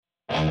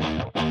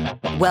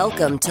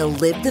Welcome to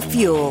Live the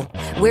Fuel,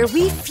 where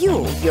we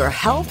fuel your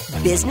health,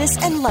 business,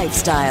 and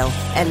lifestyle.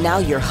 And now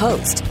your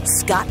host,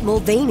 Scott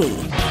Mulvaney.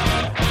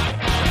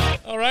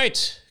 All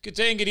right. Good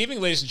day and good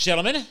evening, ladies and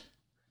gentlemen.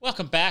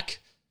 Welcome back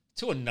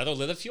to another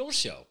Live the Fuel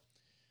show.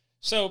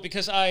 So,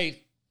 because that's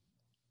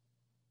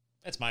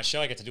my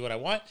show, I get to do what I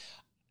want.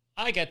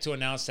 I get to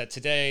announce that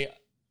today,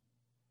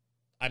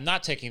 I'm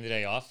not taking the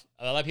day off.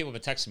 A lot of people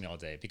have been texting me all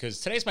day because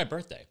today's my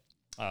birthday.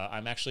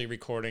 I'm actually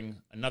recording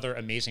another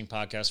amazing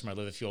podcast for my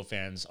Live the Fuel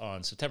fans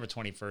on September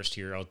 21st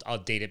here. I'll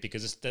date it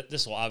because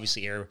this will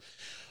obviously air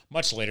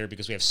much later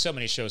because we have so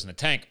many shows in the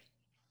tank.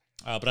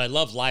 But I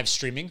love live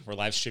streaming. We're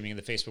live streaming in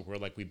the Facebook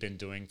world like we've been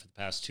doing for the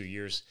past 2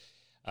 years.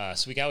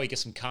 So we got to get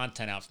some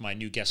content out for my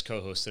new guest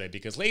co-host today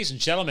because, ladies and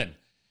gentlemen,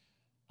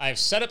 I've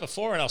said it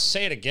before and I'll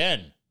say it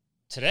again.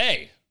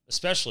 Today,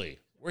 especially,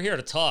 we're here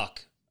to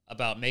talk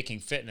about making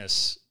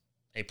fitness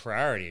a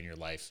priority in your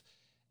life.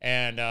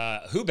 And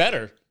who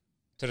better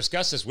to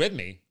discuss this with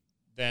me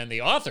than the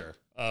author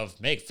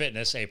of Make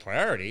Fitness a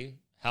Priority,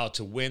 How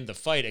to Win the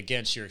Fight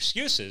Against Your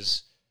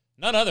Excuses,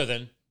 none other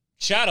than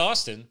Chad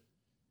Austin.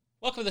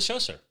 Welcome to the show,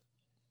 sir.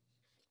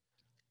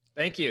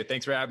 Thank you.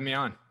 Thanks for having me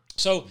on.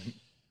 So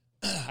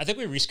I think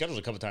we rescheduled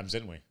a couple times,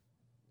 didn't we?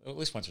 At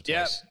least once or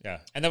twice. Yeah.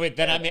 And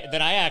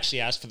then I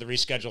actually asked for the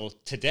reschedule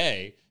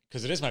today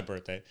because it is my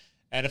birthday.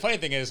 And the funny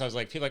thing is, I was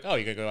like, people are like, oh,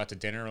 you gonna go out to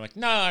dinner? I'm like,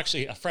 no,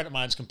 actually, a friend of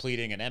mine's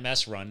completing an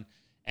MS run,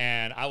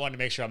 and I wanted to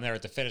make sure I'm there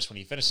at the finish when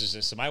he finishes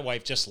this. So my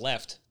wife just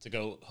left to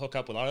go hook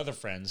up with our other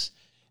friends,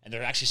 and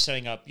they're actually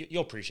setting up.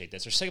 You'll appreciate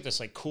this. They're setting up this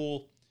like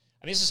cool.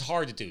 I mean, this is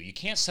hard to do. You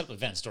can't set up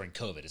events during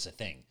COVID. It's a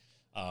thing.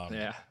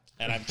 Yeah.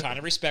 And I'm trying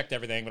to respect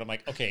everything, but I'm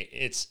like, okay,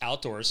 it's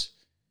outdoors,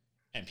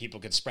 and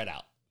people can spread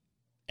out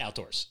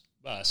outdoors.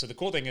 So the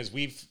cool thing is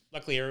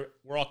luckily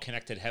we're all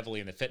connected heavily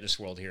in the fitness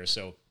world here.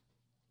 So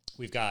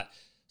we've got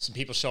some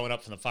people showing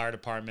up from the fire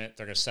department.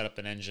 They're going to set up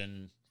an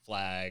engine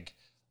flag.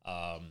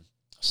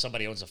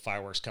 Somebody owns a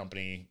fireworks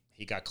company.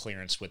 He got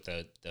clearance with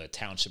the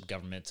township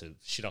government to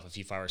shoot off a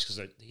few fireworks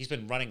because he's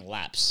been running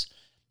laps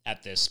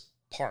at this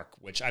park,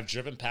 which I've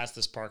driven past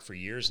this park for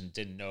years and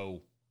didn't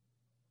know.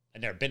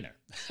 I'd never been there.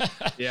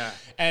 Yeah.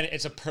 And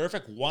it's a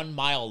perfect 1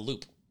 mile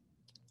loop.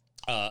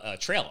 A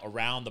trail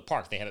around the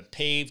park. They have it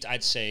paved,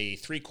 I'd say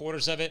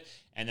 3/4 of it,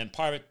 and then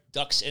part of it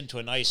ducks into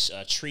a nice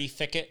tree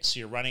thicket, so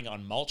you're running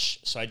on mulch.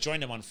 So I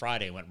joined him on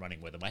Friday and went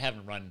running with him. I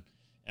haven't run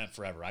in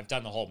forever. I've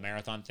done the whole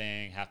marathon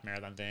thing, half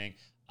marathon thing.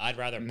 I'd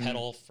rather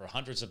pedal for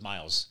hundreds of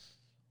miles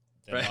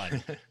than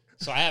run.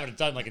 So I haven't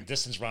done like a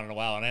distance run in a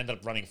while, and I ended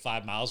up running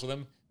 5 miles with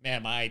him.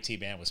 Man, my IT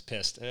band was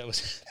pissed. It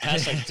was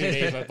past like 2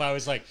 days, but I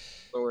was like,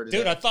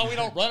 dude, I thought we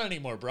don't run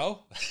anymore,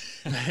 bro.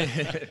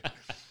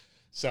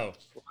 So,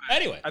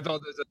 anyway. I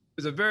thought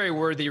there's a very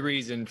worthy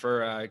reason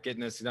for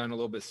getting this done a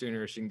little bit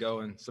sooner so you can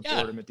go and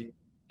support him at the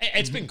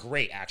It's been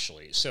great,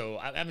 actually. So,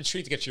 I'm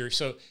intrigued to get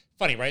so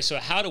funny, right? So,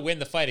 how to win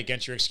the fight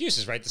against your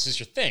excuses, right? This is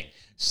your thing.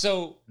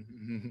 So,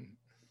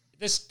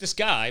 this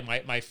guy,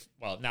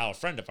 well, now a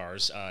friend of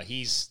ours,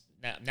 he's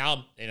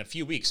now in a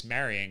few weeks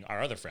marrying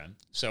our other friend.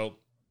 So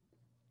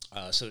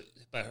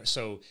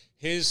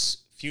his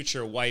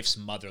future wife's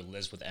mother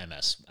lives with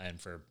MS, and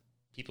for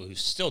people who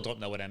still don't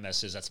know what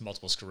MS is, that's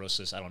multiple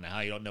sclerosis. I don't know how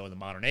you don't know in the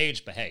modern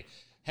age, but hey,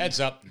 heads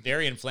up,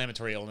 very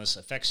inflammatory illness,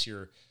 affects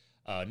your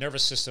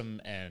nervous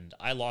system, and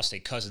I lost a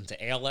cousin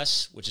to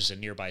ALS, which is a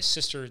nearby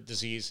sister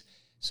disease.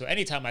 So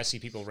anytime I see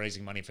people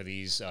raising money for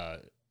these,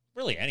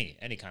 really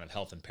any kind of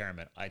health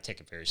impairment, I take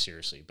it very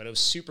seriously. But it was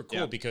super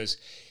cool because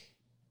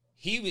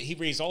he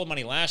raised all the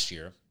money last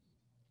year,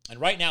 and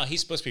right now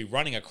he's supposed to be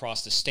running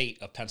across the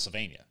state of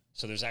Pennsylvania.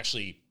 So there's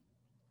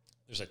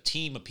a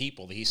team of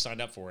people that he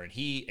signed up for, and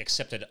he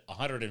accepted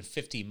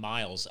 150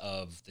 miles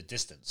of the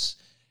distance.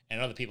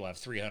 And other people have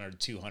 300,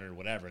 200,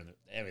 whatever. And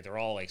anyway, they're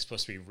all like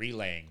supposed to be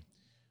relaying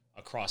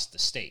across the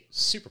state.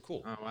 Super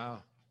cool. Oh,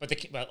 wow. But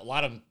a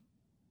lot of them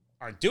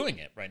aren't doing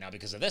it right now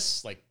because of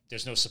this. Like,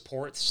 there's no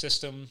support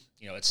system,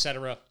 et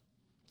cetera.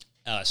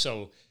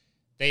 So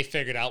they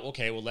figured out,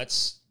 okay, well,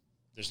 there's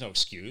no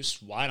excuse.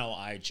 Why don't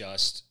I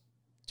just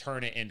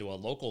turn it into a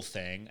local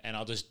thing, and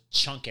I'll just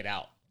chunk it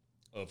out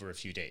over a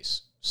few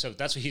days. So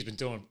that's what he's been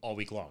doing all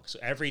week long. So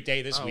every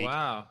day this week,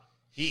 wow.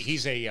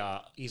 He's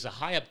a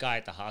high up guy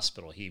at the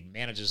hospital. He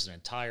manages an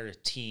entire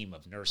team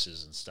of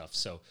nurses and stuff.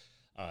 So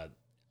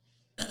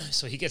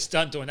so he gets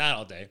done doing that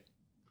all day,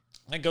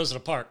 then goes to the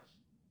park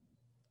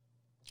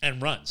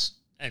and runs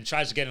and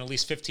tries to get in at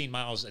least 15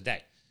 miles a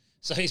day.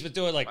 So he's been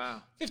doing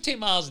 15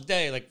 miles a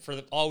day,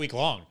 for all week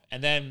long.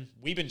 And then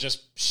we've been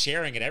just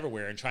sharing it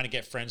everywhere and trying to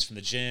get friends from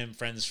the gym,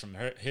 friends from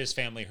his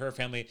family, her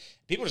family.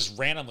 People just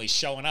randomly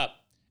showing up,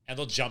 and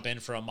they'll jump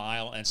in for a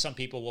mile. And some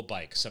people will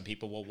bike, some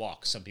people will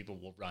walk, some people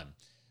will run.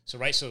 So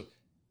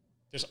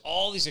there's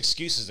all these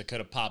excuses that could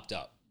have popped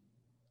up.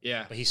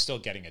 Yeah. But he's still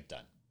getting it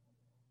done.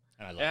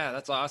 And I love it.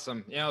 That's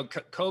awesome.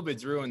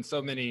 COVID's ruined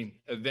so many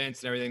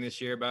events and everything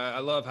this year, but I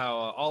love how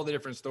all the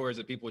different stories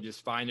that people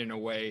just finding a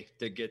way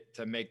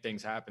to make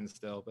things happen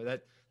still.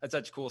 But that's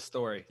such a cool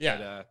story.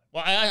 Yeah.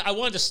 Well, I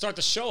wanted to start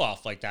the show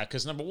off like that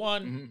because number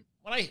one,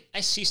 when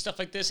I see stuff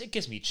like this, it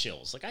gives me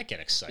chills. Like I get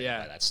excited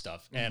by that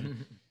stuff.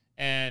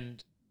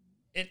 And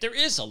there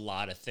is a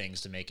lot of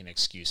things to make an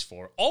excuse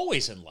for,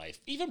 always in life,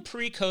 even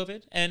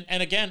pre-COVID and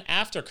again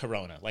after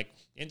Corona, like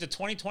into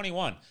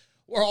 2021.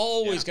 We're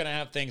always going to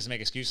have things to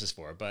make excuses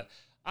for. But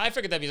I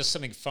figured that'd be just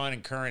something fun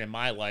and current in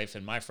my life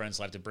and my friends'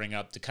 life to bring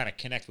up to kind of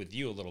connect with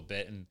you a little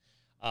bit and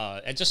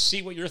just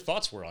see what your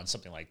thoughts were on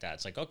something like that.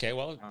 It's like, okay,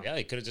 well,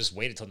 they could have just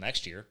waited till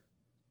next year.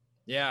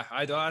 Yeah,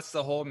 that's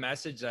the whole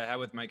message that I have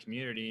with my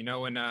community. You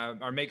know, when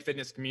our Make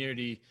Fitness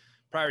community,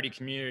 priority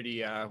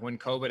community, when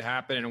COVID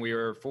happened and we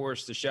were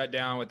forced to shut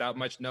down without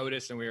much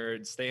notice and we were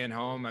staying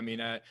home. I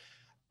mean,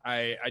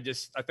 I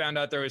found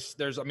out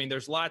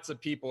there's lots of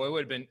people. It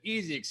would have been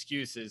easy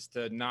excuses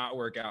to not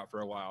work out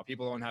for a while.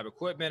 People don't have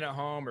equipment at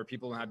home, or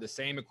people don't have the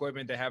same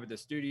equipment they have at the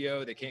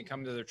studio. They can't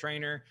come to their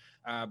trainer.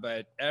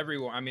 But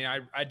everyone, I mean,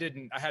 I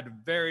had a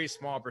very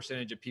small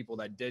percentage of people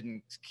that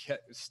didn't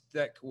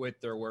stick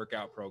with their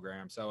workout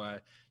program. So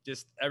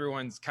just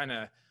everyone's kind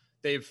of,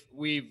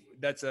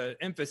 that's an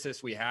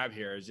emphasis we have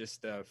here, is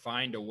just to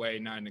find a way,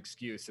 not an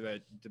excuse, so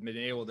that to be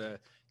able to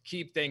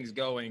keep things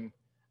going.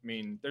 I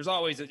mean, there's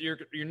always you're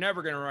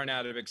never going to run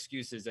out of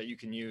excuses that you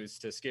can use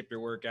to skip your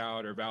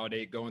workout or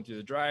validate going through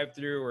the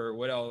drive-through or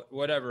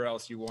whatever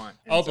else you want.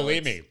 And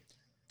believe me,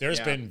 there's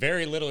been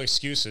very little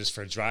excuses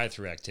for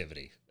drive-through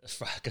activity.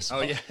 Because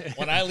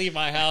when I leave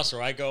my house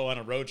or I go on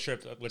a road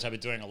trip, which I've been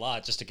doing a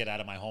lot just to get out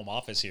of my home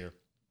office here,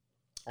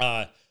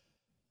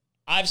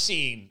 I've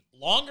seen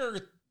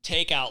longer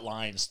takeout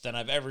lines than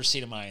I've ever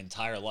seen in my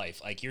entire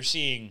life. Like you're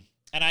seeing,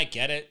 and I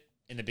get it.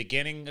 In the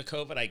beginning of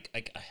COVID,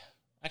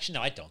 actually,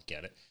 no, I don't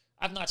get it.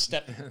 I've not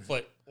stepped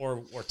foot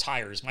or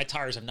tires. My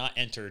tires have not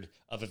entered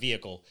of a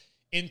vehicle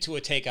into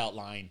a takeout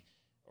line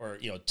or,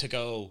 to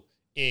go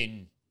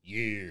in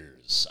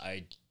years.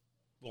 I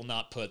will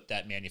not put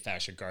that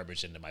manufactured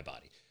garbage into my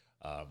body.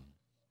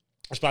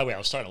 Which, by the way, I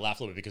was starting to laugh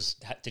a little bit because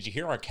did you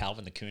hear our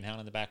Calvin the Coonhound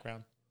in the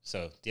background?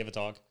 So do you have a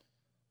dog?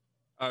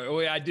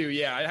 Oh, yeah, I do.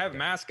 Yeah, I have a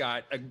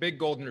mascot, a big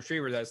golden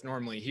retriever that's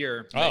normally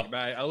here. But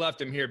I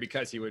left him here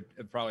because he would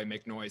probably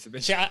make noise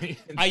eventually.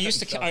 See, I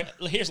used to.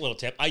 Here's a little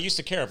tip. I used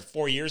to care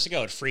 4 years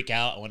ago. I'd freak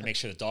out. I want to make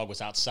sure the dog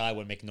was outside,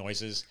 wouldn't make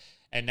noises.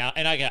 And now,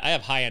 I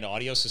have high-end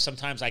audio, so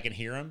sometimes I can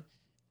hear him,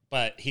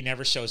 but he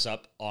never shows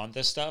up on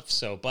this stuff.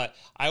 So, but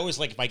I always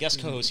like, if my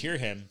guest co-hosts hear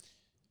him,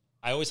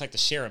 I always like to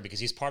share him because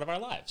he's part of our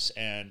lives.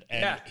 And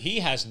he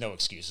has no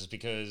excuses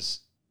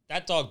because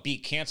that dog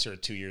beat cancer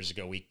 2 years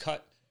ago. We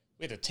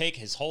had to take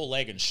his whole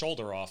leg and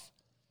shoulder off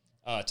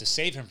to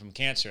save him from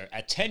cancer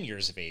at 10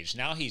 years of age.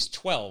 Now he's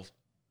 12,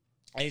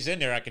 and he's in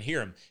there. I can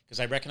hear him because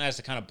I recognize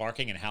the kind of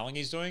barking and howling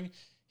he's doing.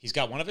 He's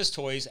got one of his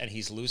toys, and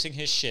he's losing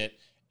his shit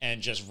and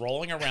just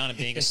rolling around and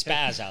being a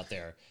spaz out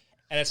there.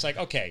 And it's like,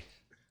 okay,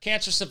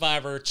 cancer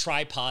survivor,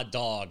 tripod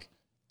dog,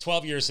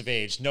 12 years of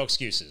age, no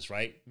excuses,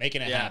 right?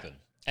 Making it happen.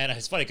 And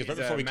it's funny because right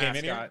before we came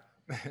in here,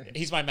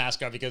 he's my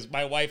mascot because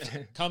my wife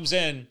comes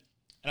in, and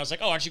I was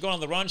like, oh, aren't you going on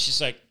the run? She's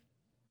like,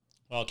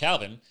 well,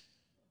 Calvin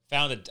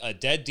found a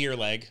dead deer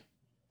leg,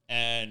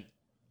 and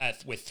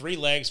with 3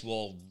 legs,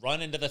 will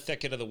run into the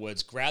thicket of the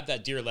woods, grab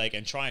that deer leg,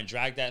 and try and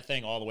drag that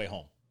thing all the way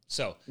home.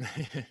 So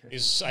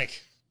he's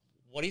like,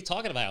 what are you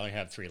talking about? I only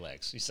have 3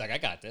 legs. He's like, I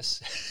got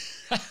this.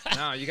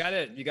 No, you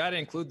gotta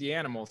include the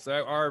animal.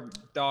 So our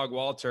dog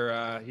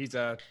Walter,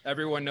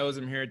 everyone knows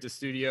him here at the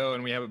studio,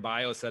 and we have a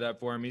bio set up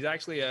for him. He's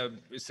actually a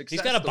success.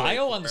 He's got a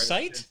bio on the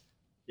site.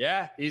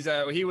 Yeah, he's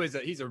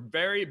a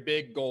very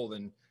big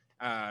golden.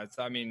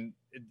 So I mean,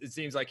 it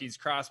seems like he's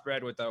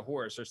crossbred with a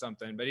horse or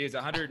something, but he's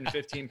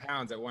 115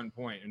 pounds at one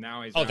point, and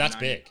now he's that's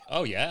big.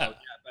 Oh yeah.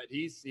 But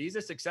he's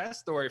a success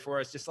story for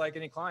us, just like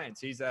any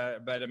clients.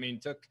 But I mean,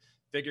 took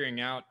figuring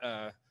out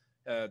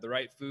the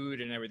right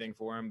food and everything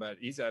for him. But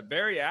he's a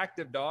very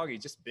active dog.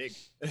 He's just big.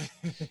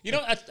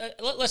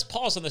 Let's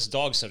pause on this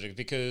dog subject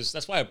because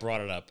that's why I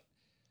brought it up.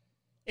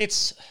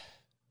 It's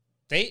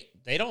they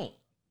don't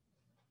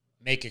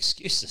make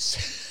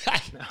excuses,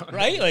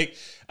 right? Like,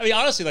 I mean,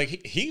 honestly,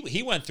 like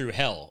he went through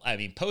hell. I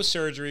mean, post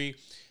surgery,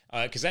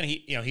 because then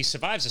he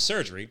survives the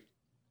surgery,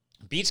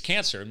 beats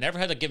cancer, never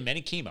had to give him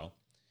any chemo,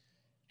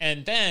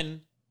 and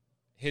then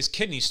his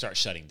kidneys start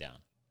shutting down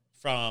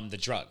from the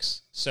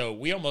drugs. So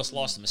we almost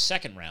lost him a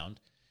second round.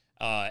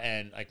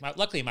 And like,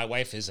 luckily my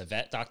wife is a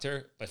vet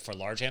doctor, but for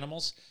large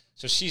animals.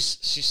 So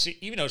she's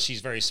even though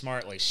she's very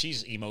smart, like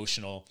she's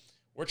emotional.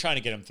 We're trying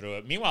to get him through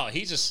it. Meanwhile,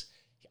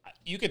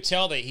 you could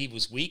tell that he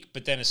was weak,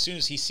 but then as soon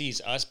as he sees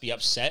us be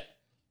upset,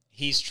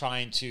 he's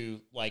trying to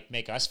like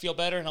make us feel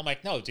better. And I'm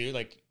like, no, dude,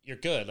 like you're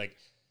good. Like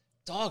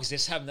dogs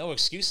just have no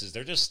excuses.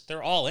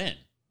 They're all in.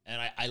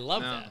 And I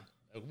love that.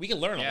 We can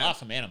learn a lot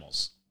from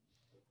animals.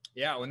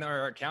 Yeah. When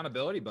they're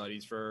accountability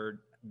buddies for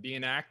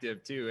being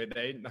active too.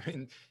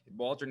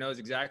 Walter knows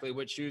exactly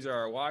which shoes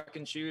are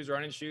walking shoes,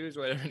 running shoes,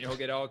 whatever, and he'll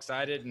get all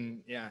excited.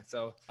 And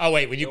so. Oh,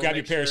 wait, when you grab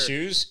your pair of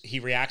shoes, he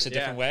reacts a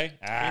different way?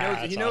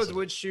 He knows awesome.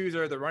 Which shoes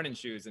are the running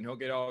shoes, and he'll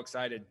get all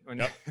excited.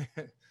 Yep.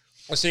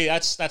 Well, see,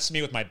 that's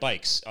me with my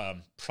bikes.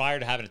 Prior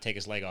to having to take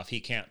his leg off,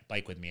 he can't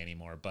bike with me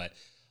anymore, but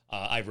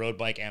I road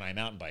bike and I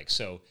mountain bike.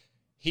 So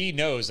he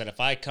knows that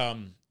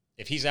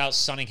if he's out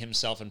sunning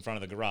himself in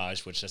front of the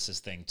garage, which that's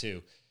his thing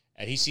too,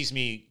 and he sees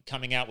me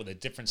coming out with a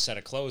different set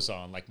of clothes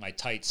on, like my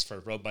tights for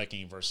road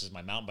biking versus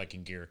my mountain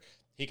biking gear,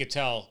 he could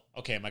tell,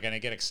 okay, am I going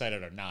to get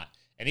excited or not?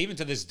 And even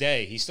to this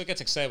day, he still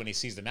gets excited when he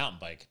sees the mountain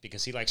bike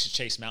because he likes to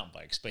chase mountain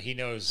bikes, but he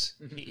knows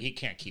he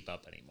can't keep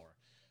up anymore.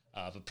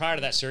 But prior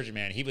to that surgery,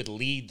 man, he would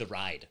lead the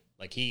ride.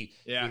 Like he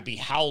would be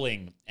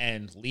howling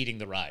and leading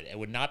the ride and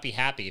would not be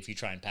happy if you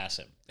try and pass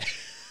him.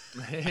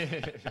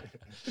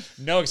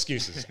 No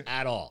excuses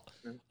at all.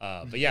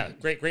 But yeah,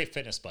 great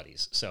fitness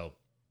buddies. So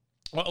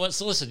let's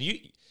listen.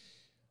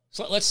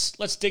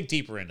 Let's dig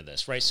deeper into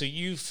this, right? So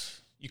you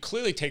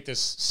clearly take this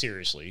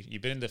seriously.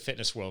 You've been in the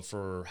fitness world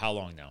for how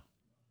long now?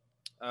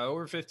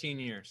 Over 15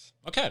 years.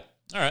 Okay,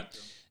 all right.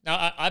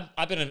 Now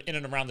I've been in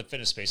and around the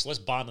fitness space. So let's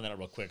bond on that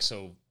real quick.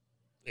 So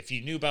if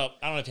you knew about,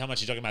 I don't know how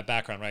much you talk about my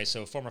background, right?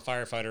 So former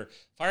firefighter.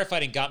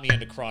 Firefighting got me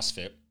into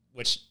CrossFit,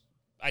 which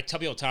I tell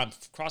people all the time,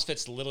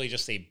 CrossFit's literally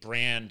just a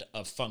brand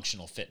of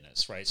functional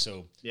fitness, right?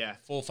 So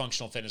full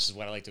functional fitness is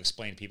what I like to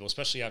explain to people,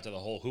 especially after the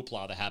whole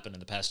hoopla that happened in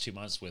the past 2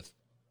 months with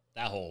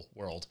that whole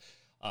world.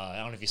 I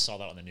don't know if you saw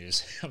that on the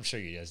news. I'm sure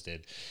you guys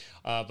did.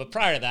 But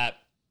prior to that,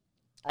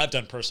 I've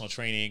done personal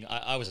training.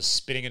 I was a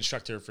spinning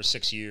instructor for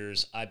 6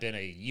 years. I've been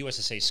a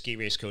USSA ski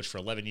race coach for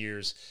 11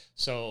 years.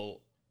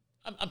 So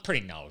I'm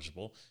pretty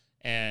knowledgeable.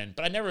 But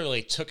I never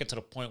really took it to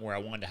the point where I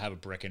wanted to have a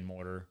brick and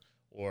mortar.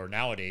 Or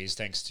nowadays,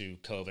 thanks to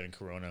COVID and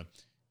Corona,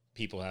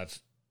 people have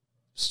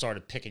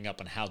started picking up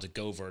on how to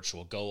go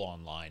virtual, go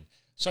online.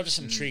 So I'm just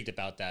intrigued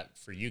about that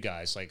for you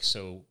guys. Like,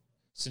 so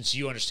since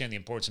you understand the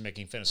importance of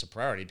making fitness a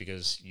priority,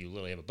 because you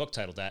literally have a book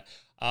titled that,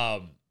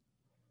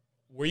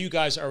 were you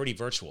guys already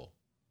virtual?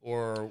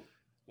 Or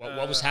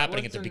what was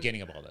happening at the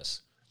beginning of all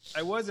this?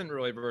 I wasn't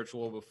really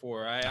virtual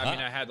before. I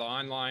mean, I had the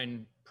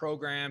online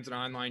programs and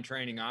online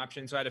training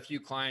options. So I had a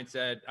few clients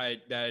that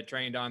I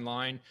trained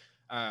online.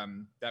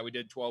 That we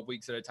did 12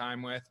 weeks at a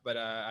time with, but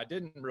I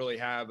didn't really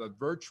have a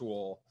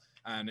virtual.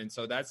 And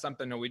so that's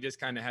something that we just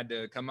kind of had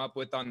to come up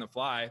with on the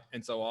fly.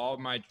 And so all of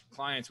my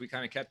clients, we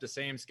kind of kept the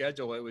same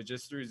schedule. It was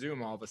just through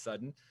Zoom all of a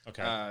sudden.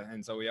 Okay.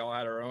 And so we all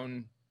had our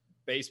own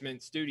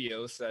basement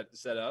studio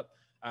set up.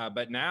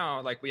 But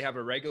now, like we have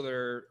with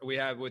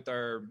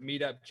our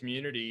meetup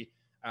community,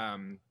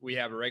 we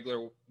have a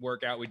regular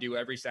workout we do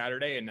every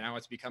Saturday, and now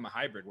it's become a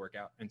hybrid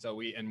workout. And so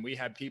we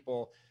have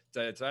people.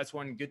 So that's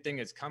one good thing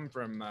that's come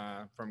from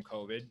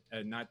COVID,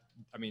 and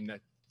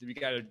we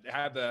got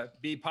to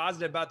be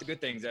positive about the good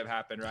things that have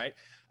happened, right?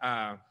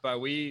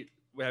 But we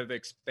have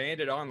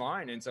expanded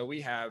online, and so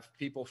we have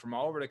people from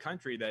all over the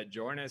country that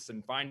join us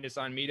and find us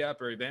on Meetup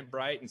or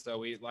Eventbrite. And so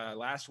we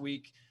last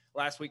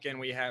weekend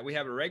we have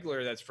a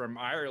regular that's from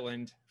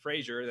Ireland,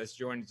 Fraser, that's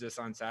joined us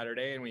on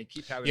Saturday, and we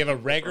keep having. You have a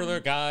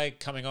regular guy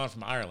coming on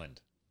from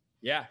Ireland.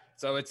 Yeah.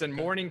 So it's in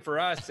morning for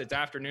us. It's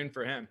afternoon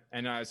for him.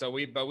 And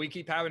but we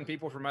keep having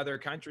people from other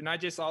countries,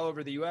 not just all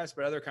over the US,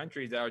 but other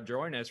countries that would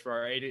join us for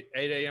our 8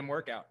 a.m.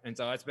 workout. And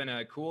so that's been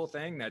a cool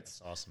thing.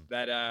 That's awesome.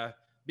 That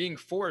being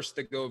forced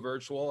to go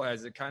virtual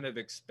has kind of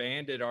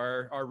expanded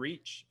our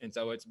reach. And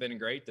so it's been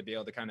great to be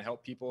able to kind of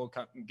help people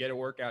get a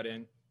workout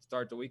in,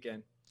 start the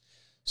weekend.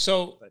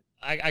 So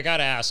I got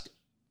to ask,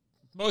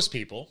 most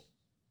people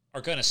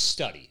are going to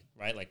study,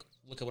 right? Like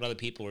look at what other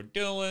people are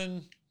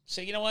doing.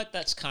 Say, you know what,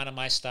 that's kind of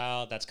my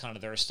style. That's kind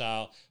of their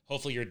style.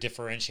 Hopefully you're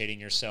differentiating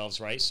yourselves,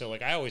 right? So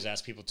like I always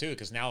ask people too,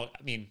 because now,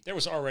 I mean, there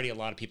was already a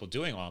lot of people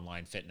doing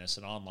online fitness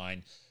and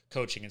online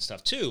coaching and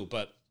stuff too,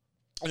 but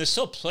there's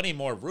still plenty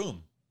more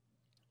room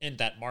in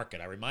that market.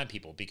 I remind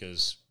people,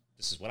 because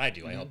this is what I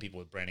do. I help people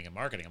with branding and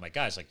marketing. I'm like,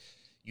 guys, like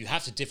you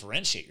have to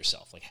differentiate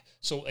yourself.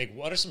 Like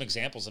what are some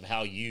examples of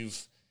how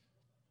you've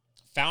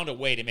found a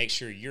way to make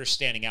sure you're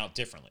standing out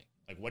differently?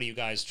 Like what are you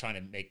guys trying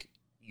to make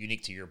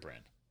unique to your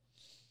brand?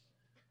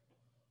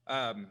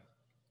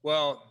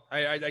 Well,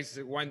 I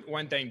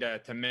one thing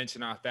to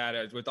mention off that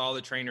is with all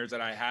the trainers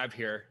that I have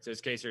here,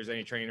 just in case there's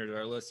any trainers that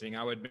are listening,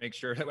 I would make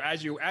sure that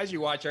as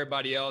you watch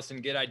everybody else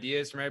and get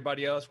ideas from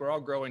everybody else, we're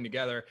all growing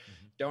together.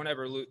 Don't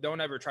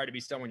ever try to be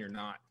someone you're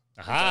not.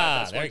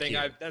 That's one thing.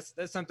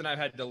 That's something I've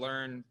had to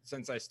learn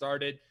since I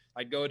started.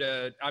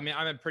 I'm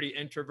a pretty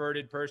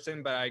introverted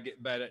person, but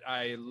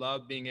I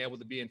love being able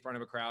to be in front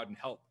of a crowd and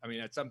help. I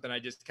mean, that's something I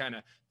just kind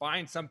of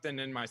find something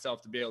in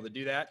myself to be able to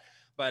do that.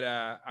 But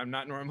I'm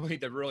not normally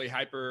the really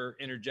hyper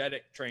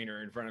energetic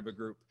trainer in front of a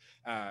group.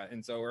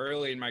 And so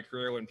early in my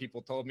career, when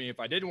people told me if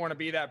I didn't want to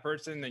be that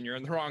person, then you're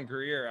in the wrong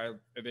career,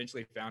 I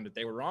eventually found that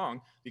they were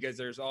wrong, because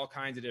there's all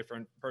kinds of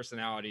different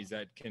personalities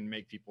that can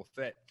make people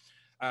fit.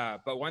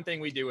 But one thing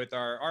we do with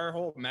our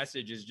whole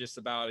message is just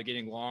about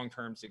getting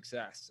long-term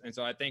success. And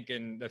so I think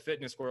in the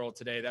fitness world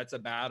today, that's a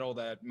battle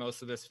that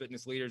most of us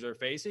fitness leaders are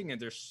facing.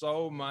 And there's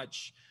so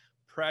much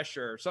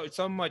pressure,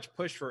 so much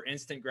push for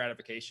instant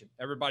gratification.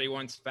 Everybody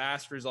wants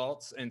fast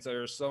results. And so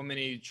there's so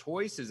many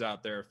choices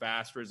out there,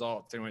 fast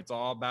results. And it's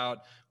all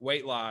about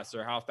weight loss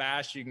or how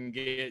fast you can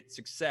get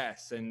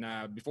success and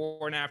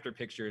before and after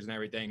pictures and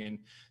everything. And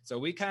so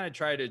we kind of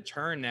try to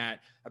turn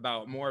that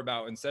more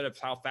about instead of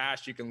how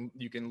fast you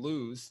can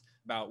lose,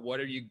 about what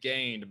are you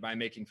gained by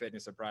making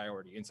fitness a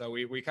priority. And so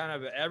we kind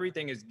of,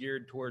 everything is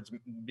geared towards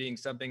being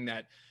something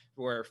that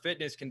where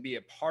fitness can be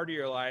a part of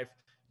your life,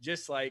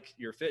 just like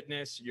your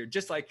fitness, you're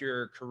just like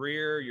your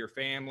career, your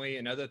family,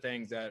 and other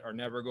things that are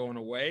never going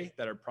away,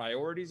 that are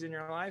priorities in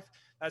your life.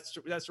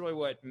 That's really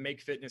what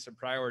make fitness a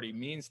priority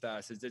means to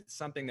us, is it's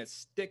something that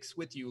sticks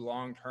with you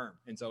long term.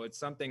 And so it's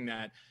something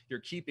that you're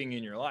keeping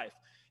in your life.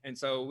 And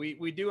so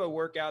we do a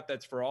workout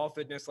that's for all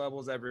fitness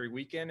levels every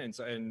weekend.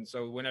 And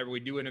so whenever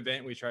we do an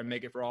event, we try to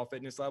make it for all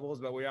fitness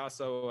levels. But we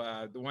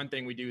also, the one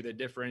thing we do that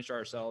differentiates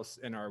ourselves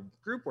in our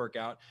group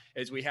workout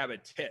is we have a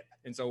tip.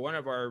 And so one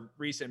of our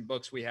recent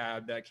books we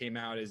have that came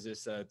out is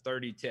this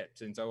 30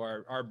 tips. And so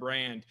our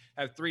brand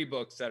have 3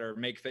 books that are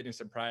Make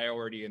Fitness a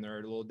Priority, and they're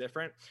a little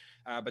different.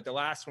 But the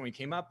last one we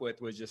came up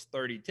with was just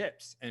 30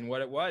 tips. And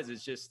what it was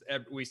is just,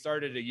 we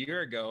started a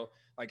year ago,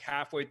 like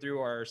halfway through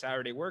our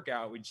Saturday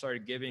workout, we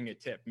started giving a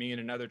tip, me and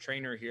another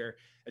trainer here,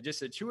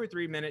 just a 2 or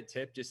 3 minute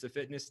tip, just a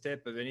fitness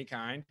tip of any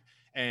kind.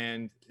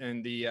 And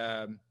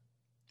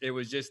it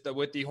was just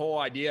with the whole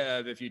idea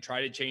of, if you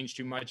try to change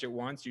too much at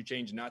once, you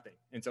change nothing.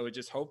 And so it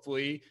just,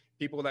 hopefully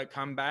people that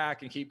come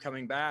back and keep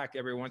coming back,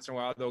 every once in a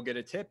while, they'll get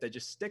a tip that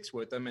just sticks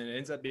with them, and it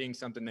ends up being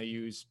something they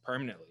use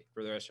permanently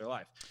for the rest of their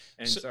life.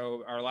 And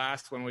so our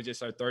last one was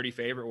just our 30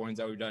 favorite ones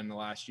that we've done in the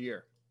last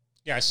year.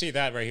 Yeah, I see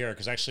that right here,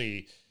 because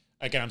actually,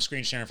 again, I'm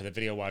screen sharing for the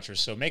video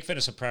watchers. So Make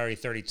Fitness a Priority,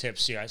 30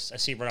 tips. Yeah, I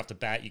see right off the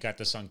bat, you got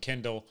this on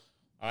Kindle.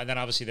 And then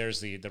obviously there's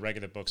the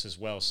regular books as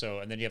well. So,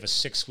 and then you have a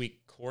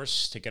 6-week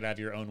course to get out of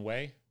your own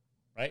way,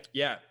 right?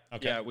 Yeah.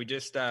 Okay. Yeah. We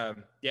just,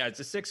 it's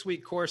a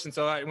 6-week course. And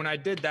so when I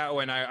did that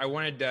one, I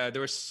wanted, there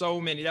were so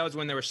many, that was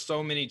when there were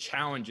so many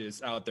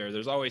challenges out there.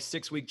 There's always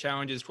 6-week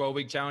challenges,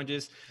 12-week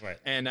challenges. Right.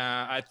 And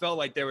I felt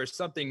like there was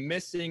something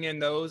missing in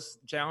those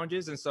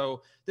challenges. And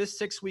so this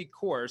 6-week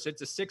course,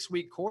 it's a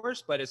 6-week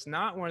course, but it's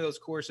not one of those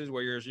courses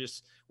where you're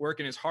just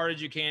working as hard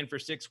as you can for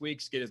 6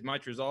 weeks, get as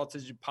much results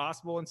as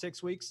possible in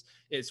 6 weeks.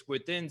 It's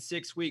within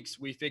 6 weeks,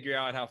 we figure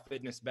out how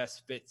fitness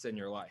best fits in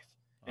your life.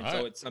 And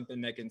so it's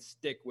something that can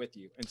stick with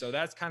you. And so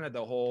that's kind of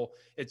the whole,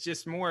 it's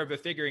just more of a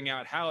figuring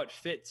out how it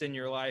fits in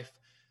your life,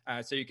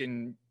 so you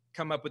can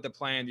come up with a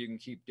plan that you can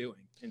keep doing.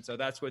 And so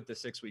that's what the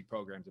 6-week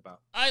program's about.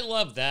 I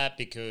love that,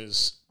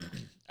 because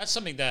that's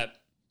something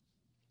that,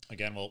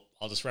 again, well,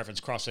 I'll just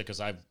reference CrossFit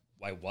because I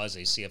was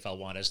a CFL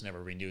 1. I just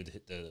never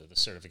renewed the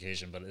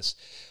certification, but it's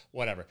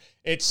whatever.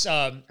 It's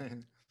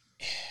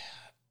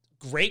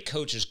great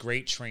coaches,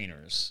 great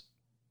trainers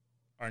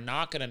are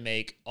not going to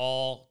make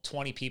all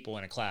 20 people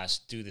in a class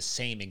do the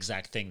same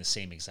exact thing the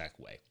same exact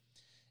way.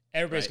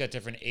 Everybody's got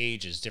different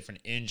ages, different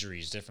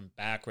injuries, different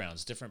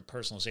backgrounds, different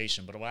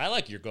personalization. But what I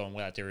like you're going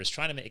with out there is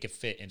trying to make it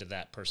fit into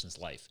that person's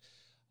life.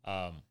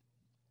 And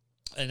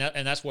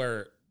that's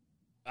where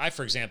I,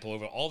 for example,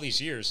 over all these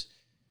years,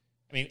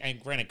 I mean,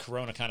 and granted,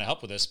 Corona kind of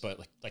helped with this, but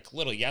like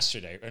little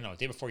yesterday, or no,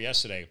 day before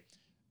yesterday,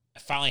 I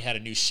finally had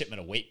a new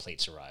shipment of weight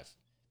plates arrive.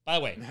 By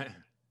the way,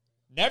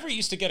 never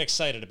used to get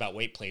excited about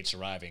weight plates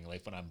arriving,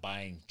 like when I'm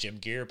buying gym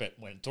gear, but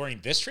during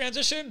this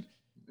transition,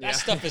 that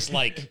stuff's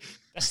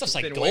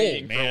like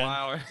gold, man. For a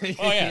while.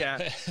 Oh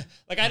yeah.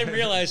 Like I didn't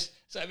realize.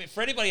 So I mean,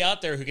 for anybody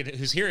out there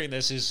who's hearing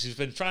this, who's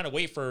been trying to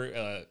wait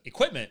for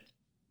equipment,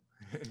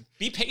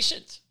 be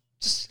patient.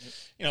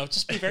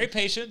 Just be very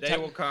patient. The day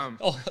will come.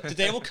 The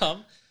day will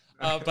come.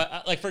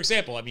 But like, for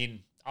example, I mean,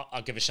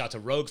 I'll give a shout to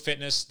Rogue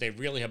Fitness. They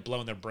really have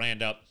blown their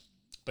brand up,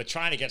 but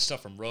trying to get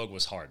stuff from Rogue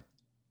was hard.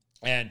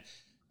 And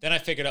then I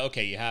figured out,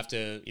 okay, you have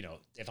to,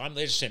 if I'm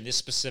interested in this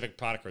specific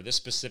product or this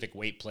specific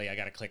weight plate, I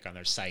got to click on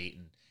their site,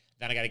 and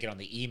then I got to get on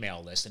the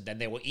email list, and then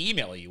they will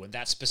email you when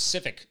that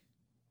specific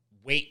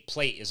weight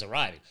plate is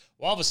arriving.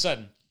 Well, all of a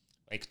sudden,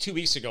 like 2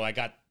 weeks ago, I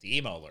got the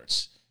email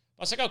alerts.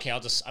 I was like, okay,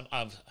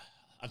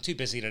 I'm too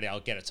busy today. I'll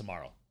get it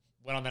tomorrow.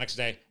 Went on the next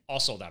day, all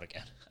sold out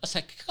again. I was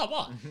like, come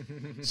on.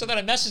 So then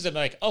I messaged them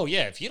like, oh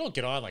yeah, if you don't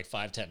get on like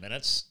 5-10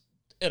 minutes,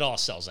 it all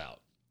sells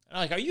out. And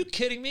I'm like, are you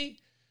kidding me?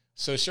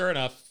 So sure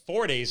enough,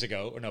 5 days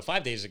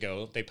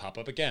ago, they pop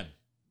up again.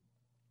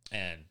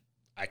 And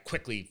I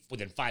quickly,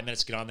 within 5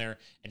 minutes, get on there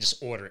and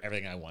just order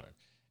everything I wanted.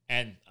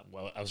 And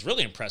well, I was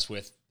really impressed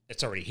with,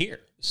 it's already here.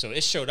 So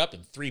it showed up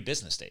in 3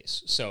 business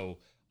days. So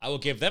I will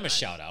give them a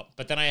shout out.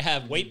 But then I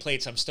have weight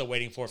plates I'm still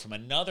waiting for from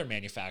another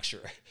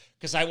manufacturer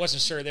because I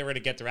wasn't sure they were going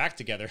to get their act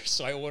together.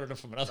 So I ordered them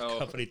from another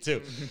company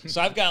too.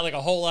 So I've got like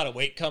a whole lot of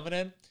weight coming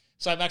in.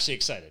 So I'm actually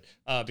excited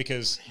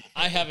because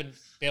I haven't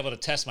been able to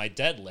test my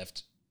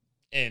deadlift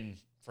in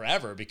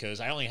forever because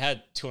I only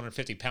had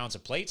 250 pounds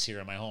of plates here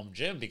in my home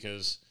gym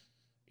because,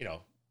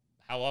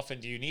 how often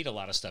do you need a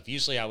lot of stuff?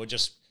 Usually I would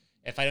just,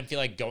 if I didn't feel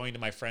like going to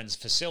my friend's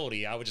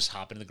facility, I would just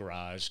hop into the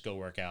garage, go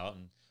work out.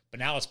 But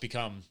now it's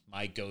become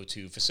my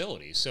go-to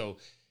facility. So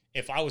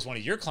if I was one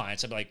of your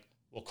clients, I'd be like,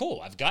 well,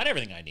 cool, I've got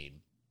everything I need.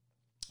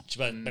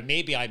 But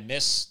maybe I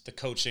miss the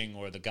coaching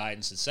or the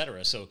guidance, et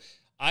cetera. So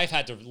I've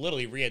had to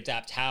literally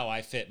readapt how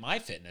I fit my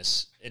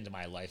fitness into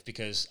my life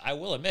because I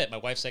will admit, my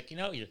wife's like,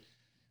 you're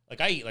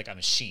like, I eat like a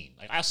machine.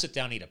 Like I'll sit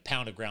down and eat a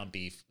pound of ground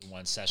beef in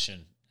one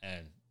session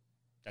and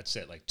that's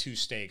it, like 2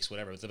 steaks,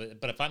 whatever.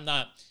 But if I'm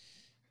not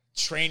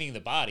training the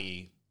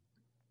body,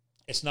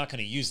 it's not going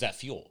to use that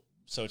fuel.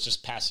 So it's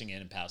just passing in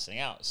and passing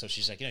out. So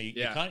she's like,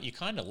 you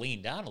kind of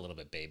lean down a little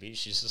bit, baby.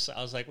 She's just,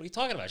 I was like, what are you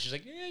talking about? She's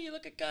like, yeah, you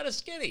look kind of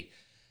skinny.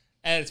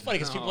 And it's funny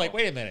because people are like,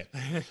 wait a minute.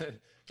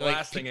 The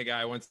last thing a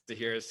guy wants to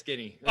hear is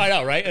skinny. I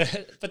know, right?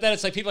 But then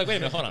it's like, people are like, wait a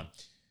minute, hold on.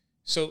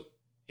 So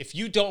if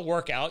you don't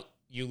work out,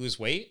 you lose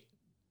weight?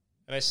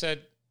 And I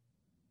said,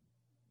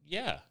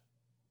 yeah.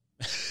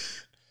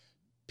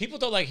 People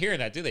don't like hearing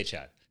that, do they,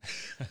 Chad?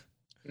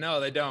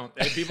 No, they don't.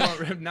 People,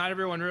 not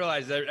everyone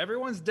realizes that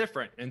everyone's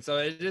different. And so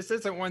it just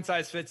isn't one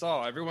size fits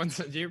all.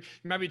 You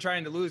might be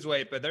trying to lose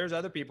weight, but there's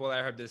other people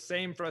that have the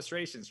same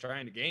frustrations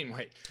trying to gain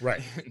weight.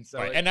 Right. And so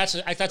right. And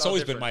that's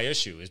always been my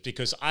issue, is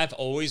because I've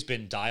always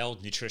been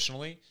dialed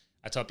nutritionally.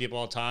 I tell people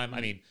all the time.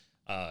 I mean,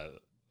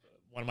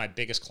 one of my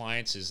biggest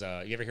clients is,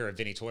 you ever hear of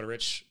Vinny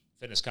Tortorich,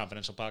 Fitness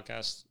Confidential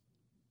podcast?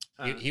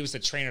 He was the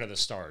trainer of the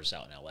stars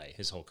out in LA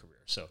his whole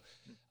career. So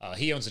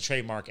he owns the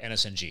trademark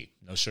NSNG,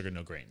 no sugar,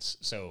 no grains.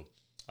 So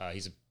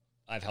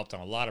I've helped on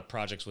a lot of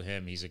projects with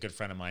him. He's a good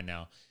friend of mine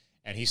now,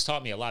 and he's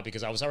taught me a lot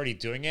because I was already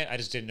doing it. I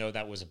just didn't know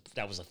that was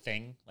a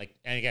thing. Like,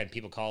 and again,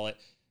 people call it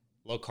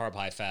low carb,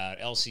 high fat,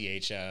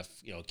 LCHF,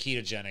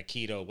 ketogenic,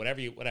 keto,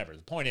 whatever.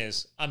 The point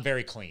is, I'm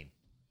very clean.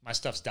 My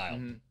stuff's dialed.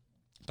 Mm-hmm.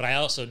 But I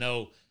also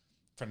know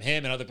from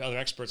him and other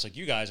experts like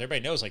you guys,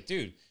 everybody knows, like,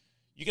 dude,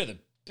 you got the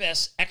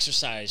best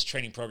exercise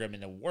training program in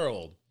the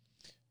world,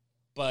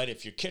 but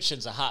if your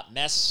kitchen's a hot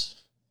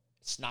mess,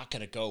 it's not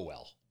going to go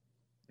well.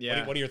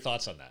 Yeah. What are your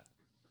thoughts on that?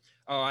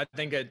 Oh, I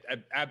think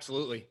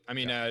absolutely. I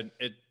mean,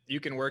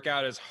 you can work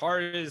out as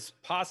hard as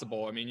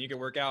possible. I mean, you can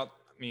work out,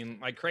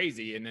 like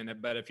crazy,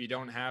 but if you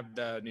don't have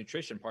the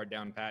nutrition part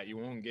down pat, you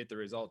won't get the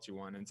results you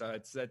want. And so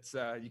that's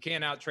you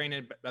can't out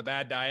train a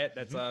bad diet.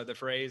 That's the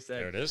phrase that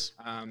there it is.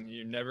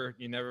 You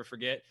never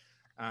forget.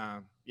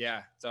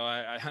 So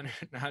I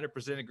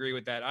 100% agree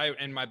with that.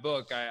 In my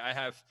book,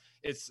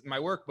 my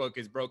workbook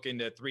is broken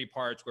into 3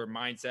 parts, where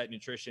mindset,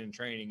 nutrition, and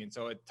training. And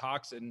so it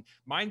talks, and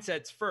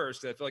mindset's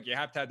first. I feel like you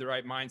have to have the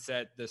right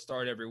mindset to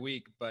start every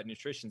week, but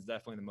nutrition is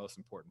definitely the most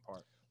important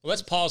part. Well,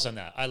 let's pause on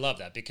that. I love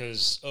that,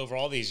 because over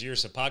all these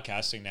years of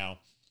podcasting now,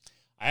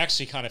 I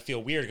actually kind of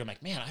feel weird. I'm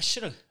like, man, I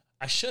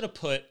should have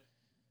put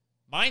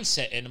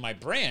mindset into my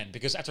brand,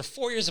 because after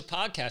 4 years of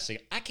podcasting,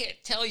 I can't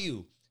tell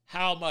you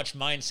how much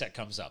mindset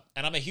comes up.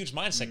 And I'm a huge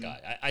mindset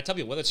guy. I tell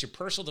you, whether it's your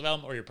personal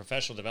development or your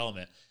professional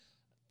development,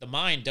 the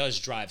mind does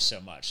drive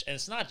so much. And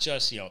it's not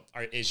just,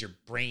 is your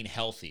brain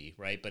healthy,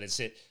 right? But is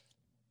it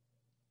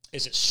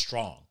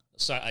strong?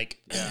 So an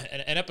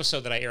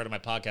episode that I aired on my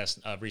podcast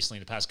recently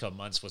in the past couple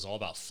months was all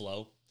about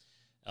flow.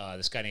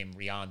 This guy named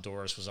Rian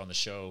Doris was on the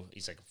show.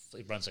 He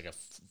runs like a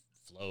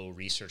flow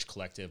research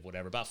collective,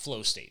 whatever, about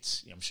flow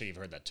states. I'm sure you've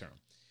heard that term.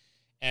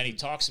 And he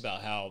talks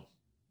about how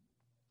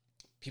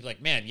people are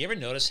like, man, you ever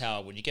notice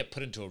how when you get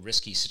put into a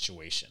risky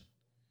situation,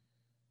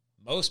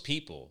 most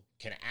people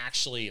can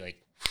actually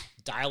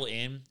dial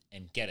in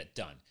and get it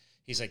done.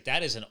 He's like,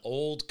 that is an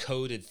old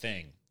coded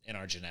thing in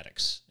our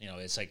genetics.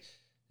 It's like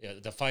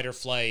the fight or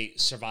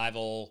flight,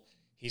 survival.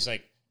 He's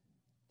like,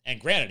 and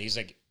granted, he's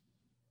like,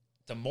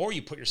 the more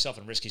you put yourself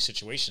in risky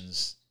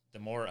situations, the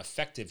more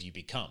effective you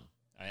become.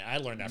 I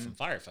learned that from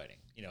firefighting.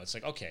 It's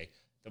like, okay,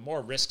 the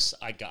more risks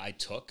I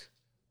took,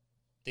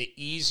 the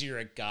easier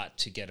it got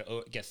to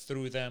get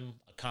through them,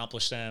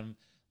 accomplish them.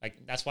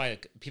 Like, that's why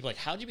people are like,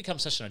 how did you become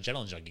such an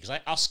adrenaline junkie? Because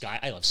I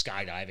love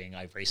skydiving.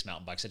 I race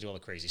mountain bikes. I do all the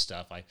crazy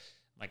stuff.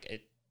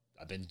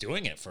 I've been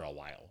doing it for a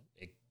while.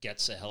 It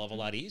gets a hell of a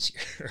lot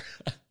easier.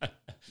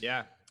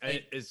 Yeah.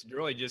 It's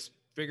really just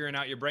figuring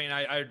out your brain.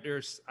 I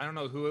don't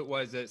know who it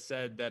was that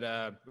said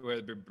that,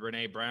 whether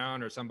Brene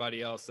Brown or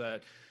somebody else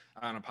that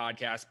on a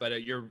podcast,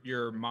 but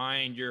your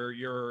mind,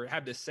 your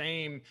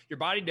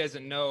body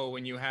doesn't know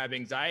when you have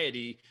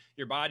anxiety.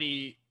 Your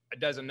body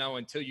doesn't know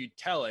until you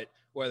tell it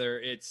whether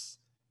it's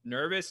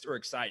nervous or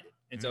excited.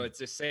 And so it's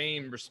the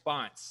same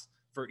response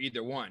for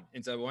either one.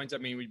 And so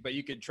but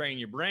you could train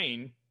your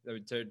brain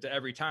to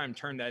every time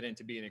turn that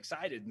into being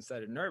excited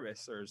instead of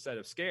nervous or instead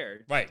of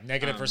scared. Right.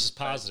 Negative versus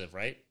positive.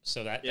 Right.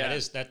 So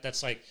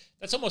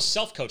that's almost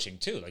self-coaching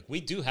too. Like, we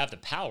do have the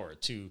power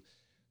to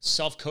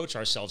self-coach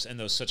ourselves in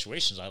those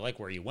situations. I like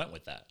where you went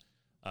with that.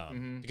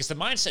 Because the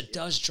mindset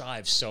does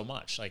drive so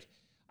much. Like,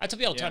 I tell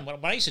people all the time,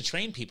 when I used to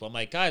train people, I'm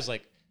like, guys,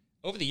 like,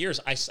 over the years,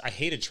 I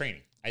hated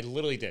training. I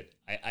literally did.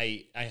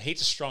 I hate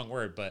the strong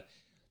word, but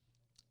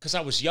because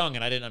I was young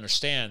and I didn't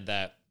understand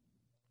that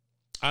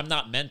I'm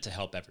not meant to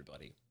help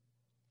everybody.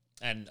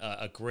 And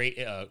a great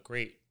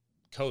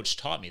coach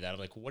taught me that. I'm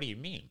like, what do you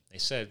mean? They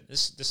said,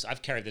 this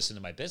I've carried this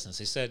into my business.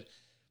 They said,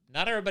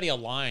 not everybody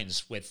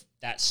aligns with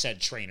that said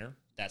trainer,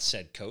 that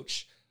said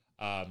coach.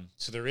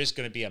 So there is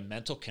going to be a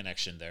mental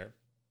connection there.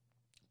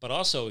 But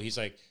also, he's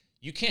like,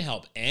 you can't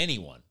help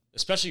anyone,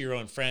 especially your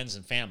own friends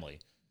and family.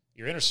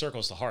 Your inner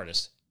circle is the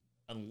hardest,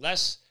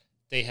 unless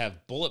they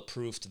have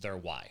bulletproofed their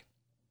why.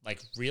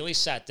 Like, really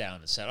sat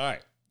down and said, all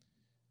right,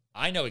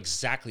 I know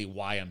exactly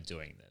why I'm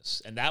doing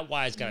this. And that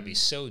why has got to be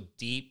so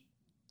deep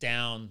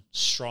down,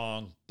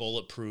 strong,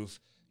 bulletproof.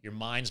 Your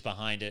mind's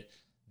behind it.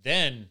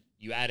 Then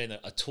you add in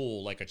a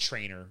tool like a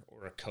trainer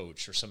or a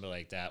coach or something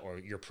like that, or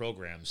your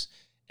programs,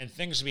 and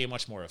things will be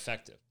much more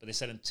effective. But they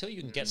said until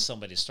you can get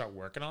somebody to start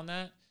working on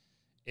that,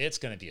 it's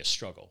going to be a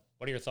struggle.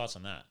 What are your thoughts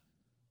on that?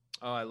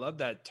 Oh, I love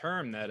that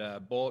term,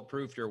 that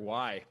bulletproof your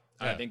why.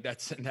 Yeah. I think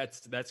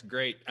that's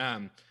great.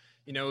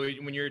 You know,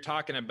 when you're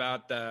talking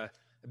about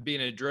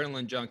being an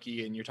adrenaline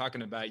junkie, and you're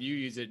talking about, you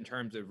use it in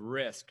terms of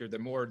risk, or the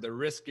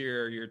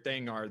riskier your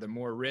thing are, the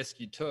more risk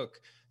you took,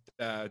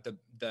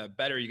 the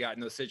better you got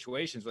in those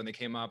situations when they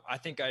came up. I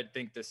think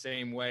the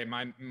same way.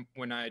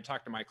 When I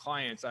talk to my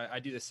clients, I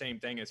do the same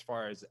thing as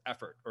far as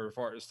effort,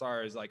 or as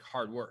far as like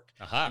hard work.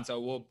 And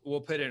so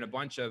we'll put in a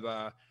bunch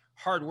of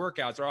hard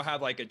workouts, or I'll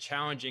have like a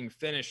challenging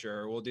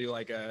finisher. We'll do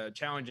like a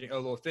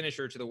little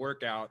finisher to the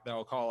workout that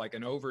I'll call like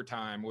an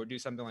overtime. We'll do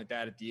something like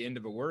that at the end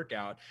of a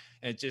workout,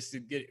 and just to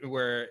get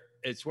where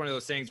it's one of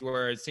those things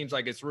where it seems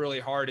like it's really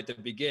hard at the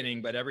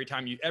beginning, but every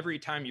time you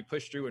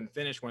push through and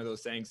finish one of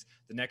those things,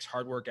 the next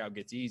hard workout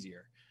gets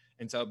easier.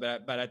 And so,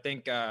 but I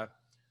think that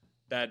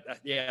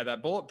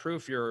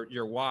bulletproof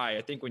your why.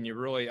 I think when you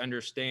really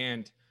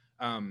understand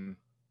why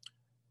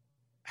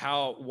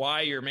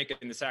you're making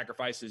the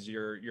sacrifices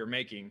you're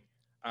making,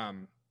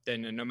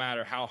 then no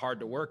matter how hard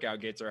the workout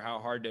gets or how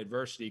hard the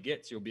adversity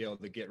gets, you'll be able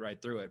to get right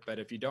through it. But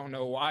if you don't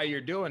know why you're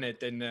doing it,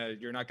 then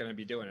you're not going to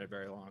be doing it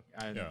very long.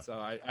 And so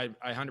I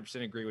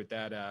 100% agree with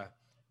that.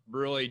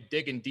 Really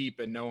digging deep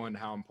and knowing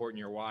how important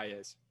your why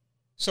is.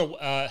 So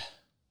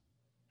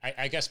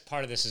I guess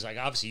part of this is like,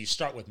 obviously you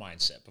start with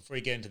mindset before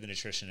you get into the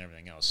nutrition and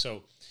everything else.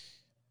 So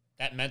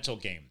that mental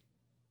game,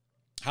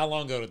 how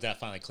long ago did that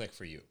finally click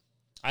for you?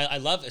 I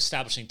love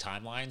establishing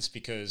timelines,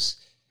 because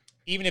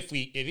even if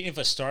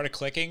it started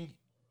clicking,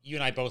 you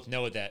and I both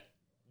know that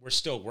we're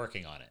still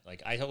working on it.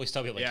 Like I always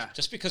tell people, like,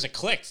 just because it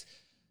clicked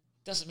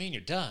doesn't mean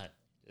you're done.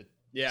 It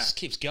just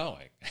keeps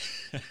going.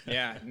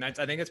 And I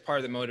think it's part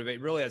of the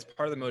motivation. Really, that's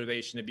part of the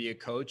motivation to be a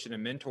coach and a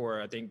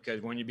mentor. I think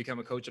because when you become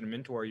a coach and a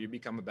mentor, you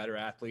become a better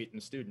athlete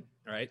and student,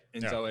 right?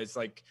 And so it's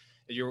like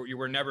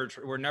we're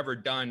never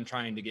done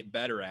trying to get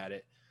better at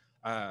it.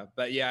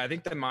 But yeah, I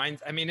think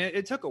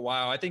it took a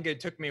while. I think it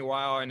took me a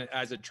while, and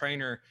as a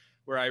trainer,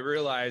 where I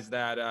realized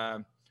that,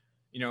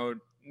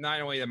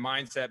 not only the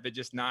mindset, but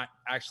just not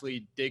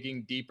actually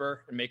digging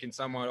deeper and making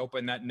someone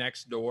open that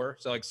next door.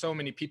 So like so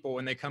many people,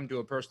 when they come to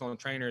a personal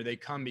trainer, they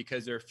come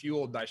because they're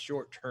fueled by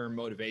short-term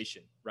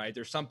motivation, right?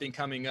 There's something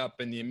coming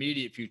up in the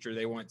immediate future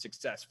they want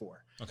success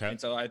for. Okay.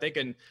 And so I think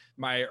in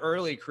my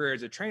early career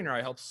as a trainer,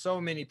 I helped so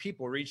many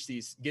people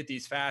get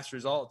these fast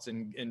results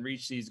and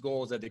reach these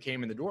goals that they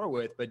came in the door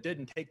with, but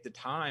didn't take the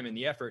time and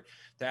the effort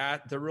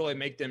to really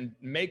make them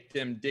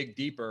dig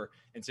deeper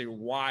and say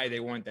why they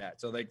want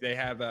that. So like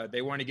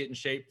they want to get in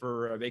shape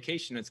for a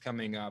vacation that's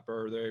coming up,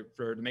 or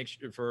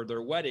for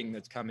their wedding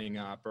that's coming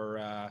up,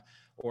 or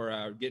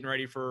getting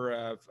ready for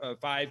a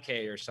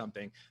 5K or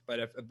something. But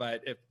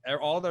if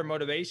all their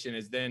motivation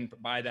is then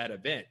by that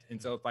event, and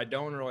so if I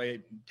don't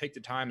really take the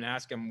time and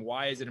ask them,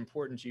 why is it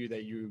important to you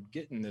that you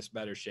get in this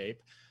better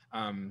shape,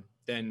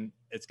 then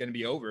it's going to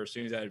be over as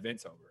soon as that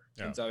event's over.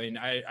 Yeah. And so,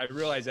 I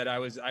realized that I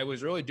was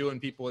really doing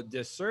people a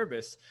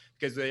disservice,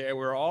 because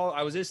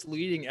I was just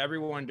leading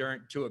everyone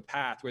to a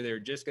path where they were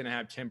just going to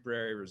have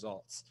temporary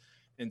results.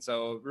 And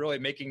so really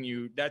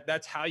making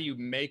that's how you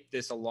make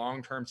this a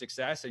long-term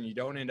success, and you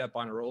don't end up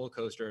on a roller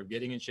coaster of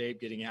getting in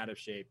shape, getting out of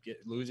shape,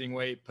 losing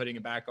weight, putting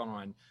it back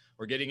on,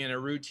 or getting in a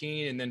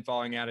routine and then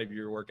falling out of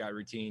your workout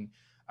routine.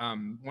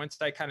 Once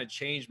I kind of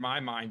changed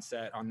my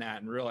mindset on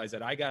that and realized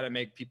that I got to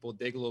make people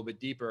dig a little bit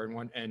deeper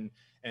and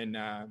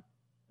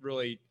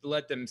really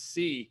let them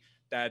see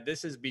that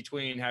this is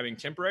between having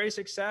temporary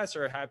success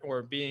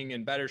or being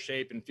in better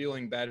shape and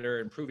feeling better,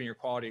 improving your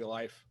quality of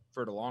life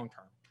for the long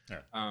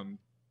term.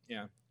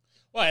 Yeah.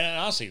 Well, and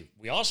honestly,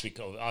 we also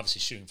go obviously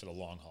shooting for the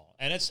long haul,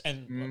 and I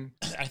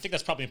think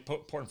that's probably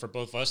important for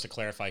both of us to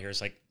clarify here.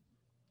 Is like,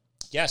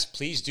 yes,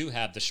 please do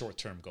have the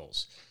short-term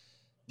goals.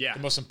 Yeah.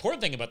 The most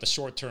important thing about the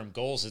short-term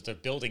goals is they're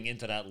building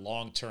into that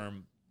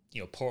long-term,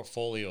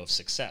 portfolio of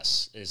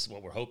success is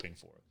what we're hoping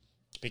for.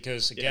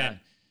 Because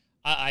again,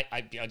 I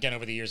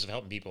over the years of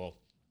helping people,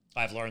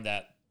 I've learned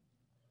that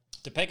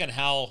depending on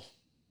how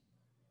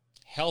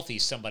healthy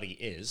somebody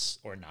is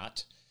or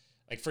not.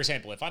 Like, for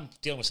example, if I'm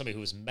dealing with somebody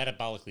who is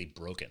metabolically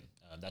broken,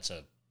 I've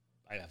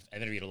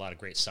interviewed a lot of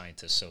great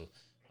scientists, so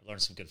I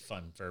learned some good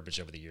fun verbiage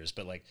over the years,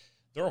 but like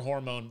their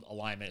hormone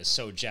alignment is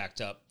so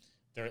jacked up.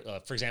 They're,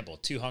 for example,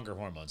 2 hunger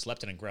hormones,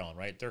 leptin and ghrelin,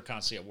 right? They're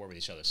constantly at war with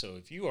each other. So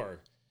if you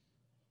are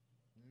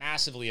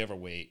massively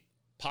overweight,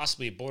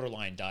 possibly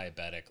borderline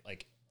diabetic,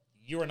 like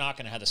you are not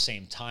going to have the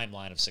same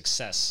timeline of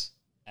success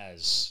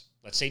as,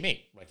 let's say,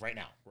 me, like right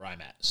now, where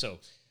I'm at. So,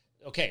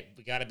 okay,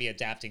 we got to be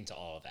adapting to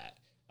all of that.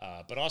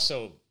 But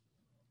also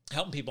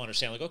helping people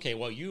understand, like, okay,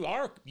 well,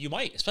 you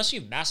might, especially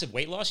with massive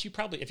weight loss,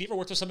 if you ever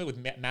worked with somebody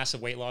with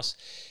massive weight loss,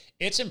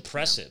 it's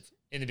impressive.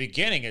 In the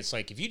beginning, it's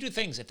like, if you do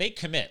things, if they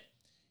commit,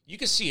 you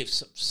can see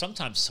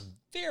sometimes some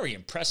very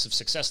impressive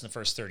success in the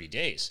first 30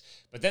 days,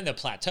 but then they'll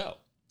plateau.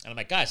 And I'm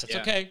like, guys, that's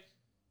okay.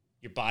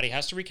 your body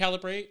has to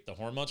recalibrate. The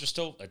hormones are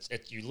still,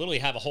 you literally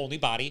have a whole new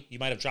body. You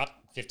might have dropped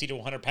 50 to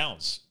 100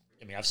 pounds.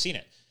 I mean, I've seen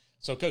it.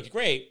 So okay,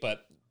 great.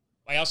 But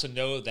I also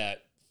know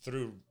that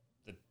through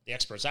the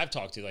experts I've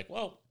talked to, like,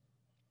 well,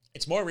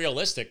 it's more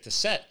realistic to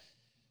set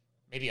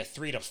maybe a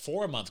 3 to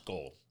 4 month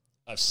goal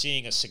of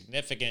seeing a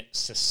significant,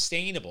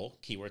 sustainable,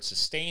 keyword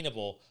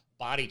sustainable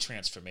body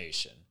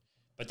transformation.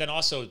 But then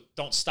also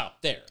don't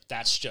stop there.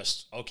 That's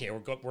just, okay, we're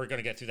going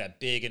to get through that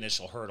big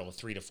initial hurdle of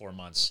 3 to 4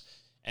 months.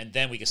 And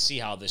then we can see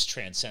how this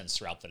transcends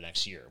throughout the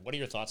next year. What are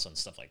your thoughts on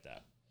stuff like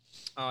that?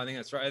 Oh, I think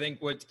that's right. I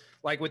think with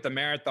the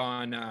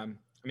marathon, I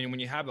mean, when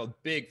you have a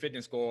big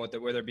fitness goal,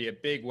 whether it be a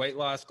big weight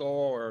loss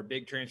goal or a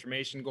big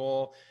transformation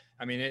goal,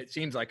 I mean, it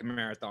seems like a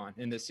marathon.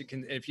 And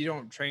if you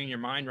don't train your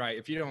mind right,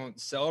 if you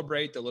don't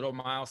celebrate the little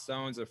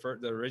milestones of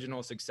the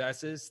original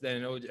successes,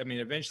 then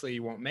eventually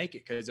you won't make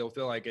it, because it'll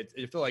feel like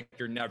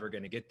you're never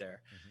going to get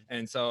there. Mm-hmm.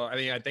 And so, I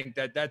mean, I think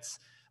that's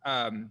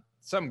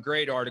some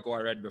great article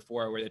I read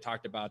before where they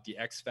talked about the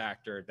X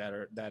factor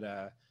that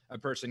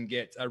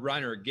a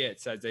runner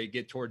gets as they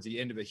get towards the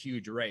end of a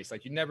huge race.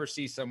 Like, you never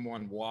see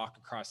someone walk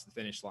across the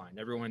finish line.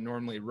 Everyone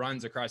normally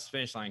runs across the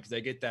finish line because they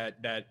get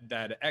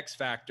that X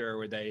factor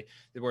when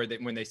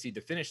they see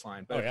the finish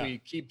line. But if we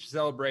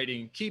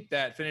keep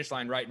that finish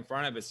line right in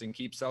front of us and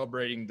keep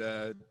celebrating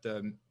the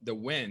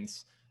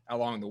wins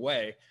along the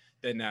way,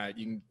 then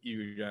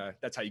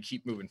that's how you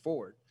keep moving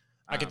forward.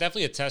 I could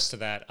definitely attest to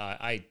that.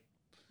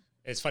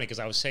 It's funny because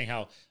I was saying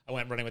how I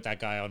went running with that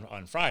guy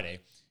on Friday.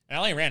 And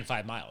I only ran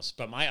 5 miles,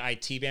 but my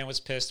IT band was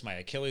pissed. My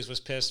Achilles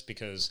was pissed,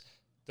 because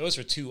those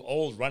are 2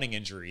 old running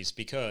injuries,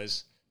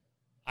 because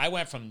I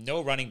went from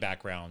no running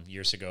background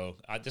years ago.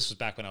 This was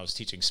back when I was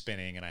teaching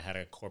spinning and I had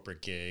a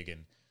corporate gig,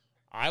 and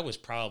I was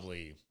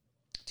probably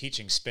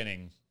teaching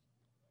spinning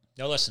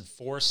no less than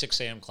 4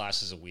 6 a.m.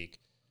 classes a week.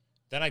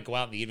 Then I'd go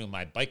out in the evening with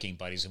my biking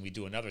buddies and we'd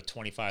do another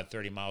 25,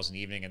 30 miles in the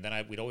evening. And then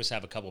we'd always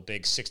have a couple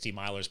big 60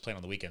 milers planned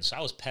on the weekend. So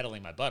I was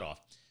pedaling my butt off,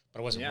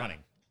 but I wasn't running.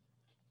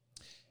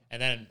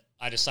 And then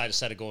I decided to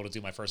set a goal to do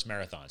my first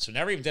marathon. So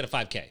never even did a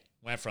 5K.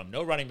 Went from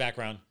no running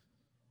background,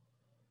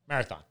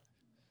 marathon.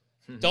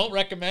 Don't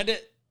recommend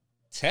it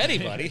to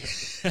anybody,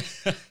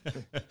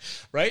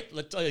 right?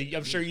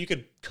 I'm sure you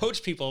could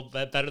coach people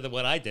better than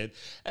what I did.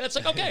 And it's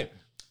like, okay.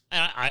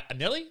 And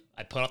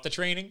I put off the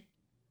training.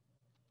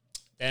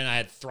 Then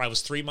I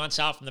was 3 months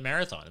out from the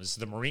marathon. It was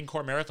the Marine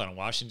Corps Marathon in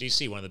Washington,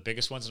 D.C., one of the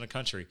biggest ones in the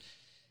country.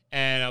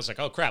 And I was like,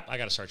 oh, crap, I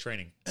got to start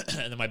training.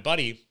 And then my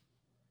buddy,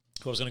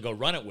 who I was going to go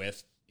run it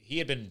with, he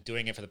had been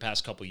doing it for the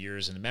past couple of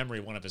years in the memory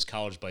of one of his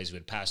college buddies who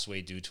had passed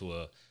away due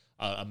to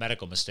a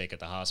medical mistake at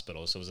the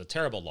hospital. So it was a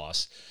terrible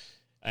loss.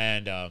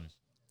 And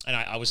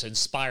I was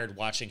inspired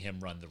watching him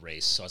run the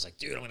race. So I was like,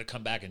 dude, I'm going to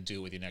come back and do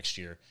it with you next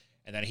year.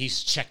 And then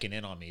he's checking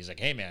in on me. He's like,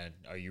 hey, man,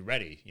 are you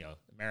ready? You know,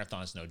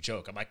 marathon's no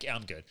joke. I'm like, yeah,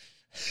 I'm good.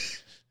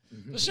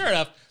 So sure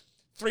enough,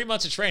 3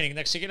 months of training.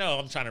 Next thing you know,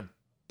 I'm trying to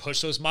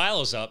push those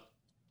miles up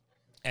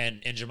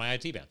and injure my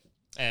IT band.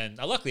 And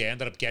luckily, I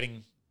ended up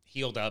getting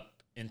healed up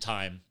in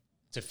time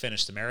to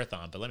finish the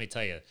marathon. But let me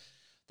tell you,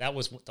 that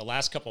was the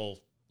last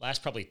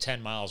probably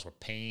 10 miles were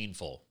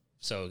painful.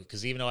 So,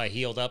 because even though I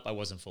healed up, I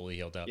wasn't fully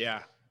healed up.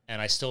 Yeah.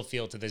 And I still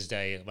feel to this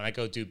day, when I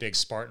go do big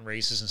Spartan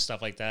races and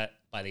stuff like that,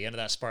 by the end of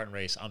that Spartan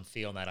race, I'm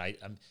feeling that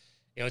I'm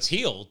it's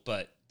healed,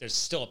 but there's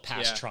still a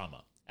past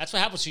trauma. That's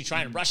what happens when you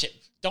try and rush it.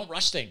 Don't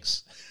rush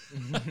things.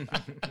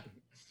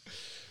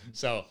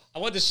 So I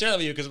wanted to share that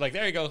with you because I'm like,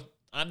 there you go.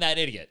 I'm that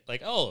idiot.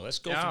 Like, oh, let's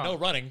go from no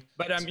running.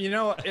 But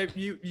if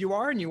you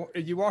are and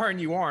you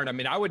aren't. I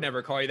mean, I would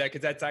never call you that,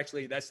 because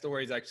that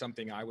story is like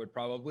something I would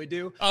probably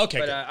do. Okay.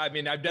 But I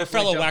mean, I've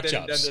definitely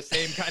done the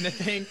same kind of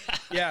thing.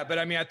 Yeah. But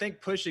I mean, I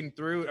think pushing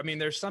through. I mean,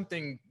 there's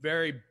something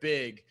very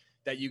big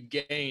that you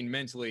gain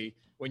mentally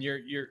when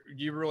you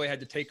really had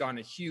to take on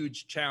a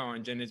huge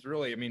challenge, and it's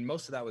really, I mean,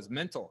 most of that was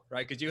mental,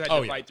 right? Because you had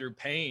to fight through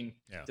pain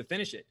to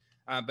finish it.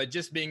 But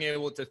just being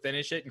able to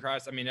finish it and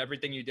cross, I mean,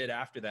 everything you did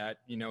after that,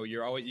 you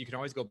can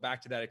always go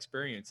back to that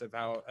experience of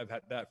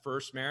that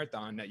first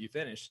marathon that you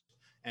finished.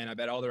 And I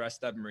bet all the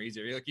rest of them are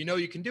easier. You're like,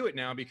 you can do it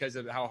now because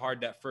of how hard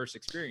that first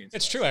experience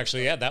was. It's true,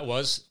 actually. Yeah, that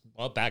was,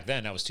 back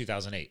then, that was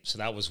 2008. So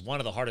that was one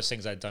of the hardest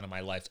things I'd done in my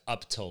life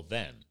up till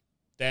then.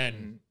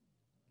 Then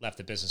left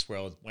the business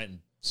world, went and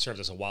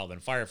served as a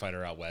wildland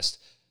firefighter out west.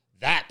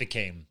 That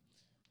became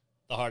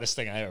the hardest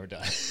thing I ever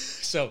done.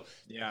 So,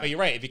 but you're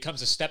right. It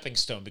becomes a stepping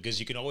stone, because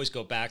you can always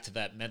go back to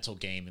that mental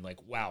game and like,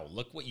 wow,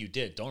 look what you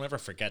did. Don't ever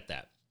forget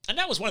that. And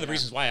that was one of the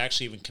reasons why I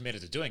actually even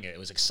committed to doing it. It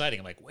was exciting.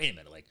 I'm like, wait a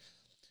minute, like,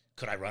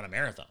 could I run a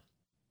marathon?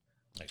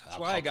 Like, that's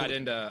why I got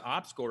into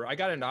obstacle. I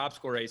got into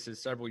obstacle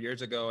races several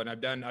years ago, and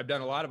I've done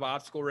a lot of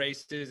obstacle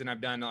races, and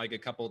I've done like a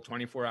couple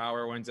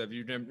 24-hour ones. If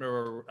you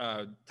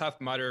remember Tough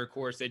Mudder, of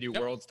course, they do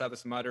World's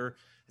Toughest Mudder.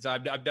 So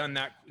I've done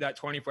that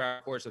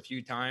 24-hour course a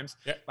few times.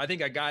 Yep. I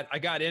think I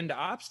got into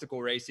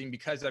obstacle racing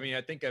because, I mean,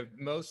 I think of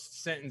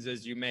most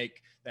sentences you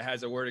make that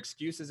has the word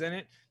excuses in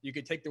it, you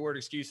could take the word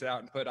excuse out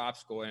and put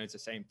obstacle and it's the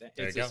same thing.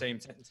 It's the same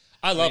sentence.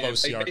 I love mean,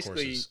 OCR like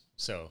courses.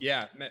 So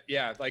yeah.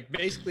 Like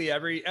basically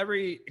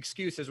every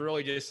excuse is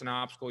really just an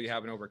obstacle you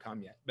haven't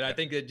overcome yet. But I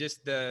think that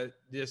just to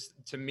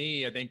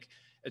me, I think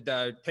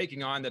the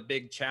taking on the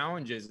big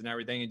challenges and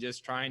everything and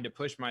just trying to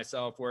push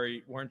myself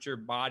once your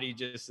body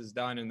just is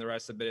done and the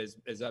rest of it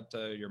is up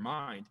to your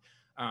mind.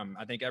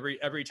 I think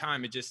every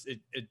time it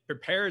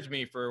prepares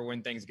me for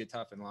when things get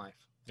tough in life.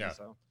 Yeah.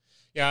 So.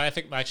 Yeah, I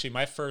think actually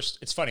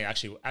it's funny,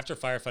 actually, after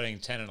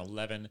firefighting 10 and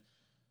 11,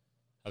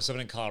 I was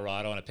living in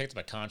Colorado and I picked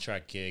up a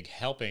contract gig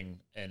helping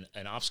an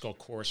obstacle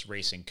course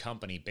racing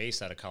company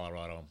based out of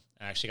Colorado.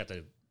 I actually got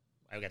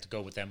to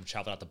go with them,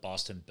 traveled out to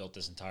Boston, built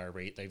this entire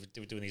race. They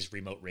were doing these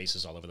remote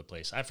races all over the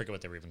place. I forget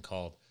what they were even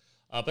called.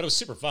 But it was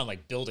super fun,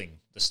 like building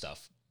the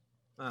stuff.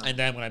 And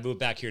then when I moved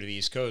back here to the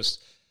East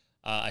Coast,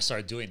 I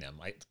started doing them.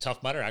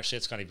 Tough Mudder, actually,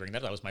 it's kind of bring that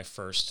up. That was my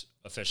first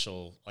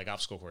official like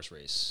obstacle course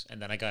race.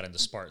 And then I got into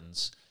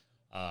Spartans.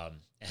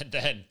 And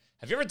then,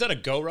 have you ever done a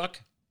GoRuck?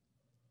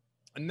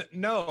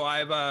 No,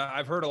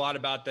 I've heard a lot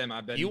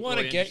get You want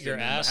to get your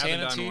ass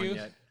handed to you?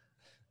 Yet.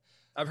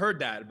 I've heard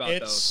that about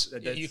those.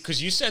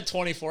 Because you said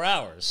 24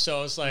 hours.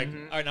 So it's like,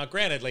 all right, now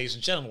granted, ladies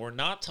and gentlemen, we're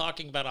not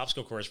talking about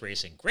obstacle course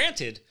racing.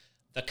 Granted,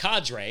 the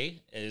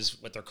cadre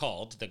is what they're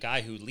called. The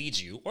guy who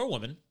leads you, or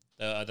woman,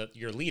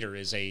 your leader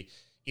is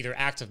either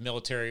active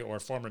military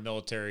or former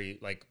military,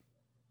 like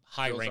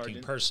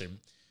high-ranking person.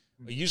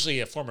 Usually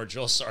a former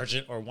drill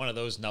sergeant or one of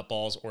those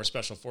nutballs or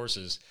special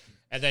forces.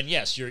 And then,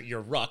 yes, your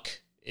ruck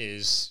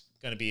is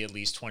going to be at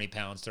least 20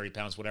 pounds, 30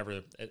 pounds, whatever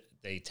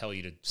they tell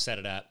you to set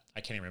it at. I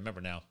can't even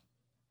remember now.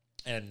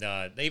 And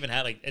they even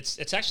had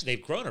it's actually,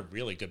 they've grown a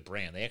really good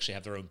brand. They actually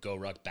have their own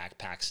GoRuck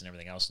backpacks and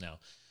everything else now.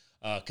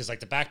 Because like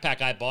the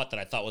backpack I bought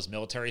that I thought was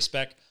military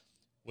spec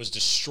was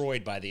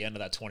destroyed by the end of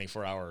that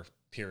 24-hour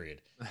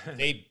period.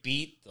 They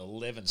beat the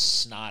living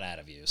snot out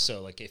of you.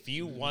 So like if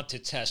you want to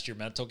test your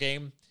mental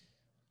game,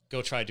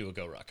 go try to do a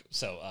GoRuck.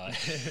 So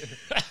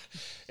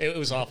it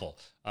was awful.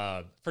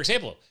 For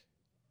example,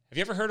 have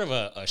you ever heard of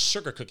a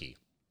sugar cookie?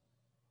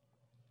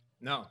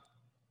 No.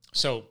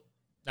 So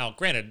now,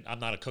 granted, I'm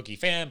not a cookie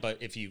fan, but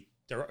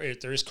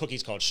there is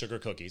cookies called sugar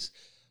cookies.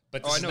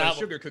 But this I is know not what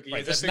sugar cookie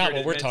right, is. This is not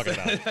what we're talking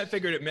about. I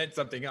figured it meant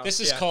something else. This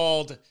is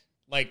called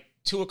like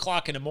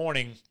 2:00 in the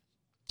morning.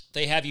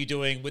 They have you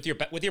doing with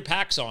your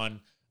packs on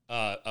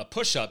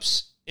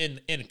push-ups in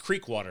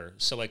creek water.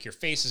 So like your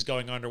face is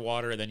going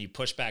underwater and then you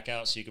push back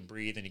out so you can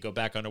breathe and you go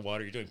back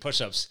underwater. You're doing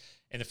push-ups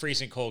in the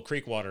freezing cold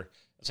creek water.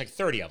 It's like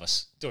 30 of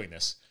us doing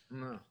this.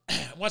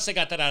 Once they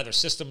got that out of their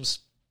systems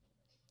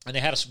and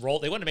they had us roll,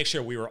 they wanted to make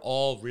sure we were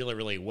all really,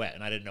 really wet.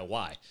 And I didn't know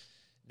why.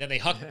 Then they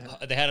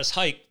had us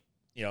hike,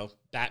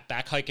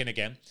 back hiking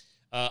again,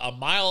 a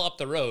mile up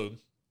the road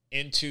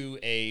into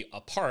a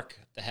park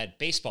that had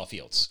baseball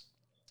fields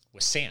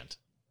with sand.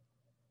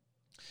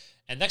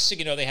 And next thing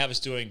you know, they have us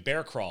doing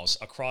bear crawls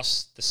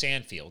across the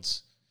sand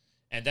fields.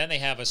 And then they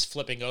have us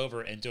flipping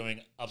over and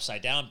doing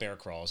upside down bear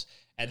crawls.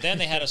 And then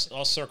they had us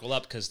all circle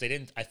up because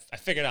I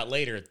figured out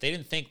later, they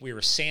didn't think we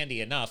were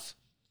sandy enough.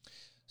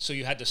 So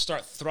you had to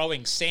start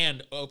throwing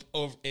sand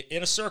over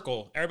in a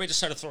circle. Everybody just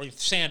started throwing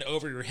sand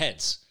over your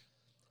heads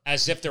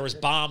as if there was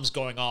bombs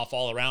going off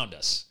all around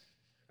us.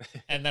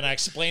 And then I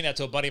explained that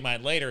to a buddy of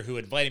mine later who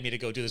invited me to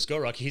go do this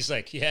GoRuck. He's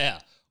like, yeah,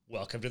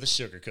 welcome to the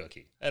sugar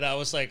cookie. And I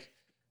was like,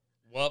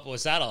 what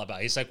was that all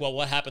about? He's like, well,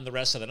 what happened the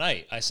rest of the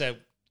night? I said,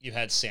 you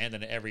had sand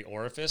in every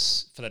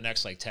orifice for the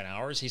next 10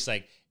 hours. He's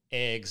like,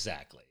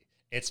 exactly.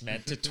 It's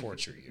meant to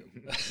torture you.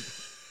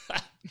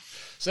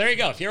 So there you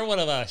go. If you ever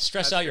want to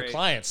stress That's out great. your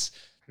clients,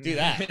 do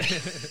that.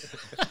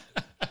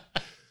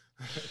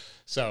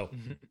 So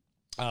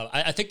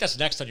I think that's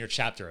next on your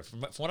chapter.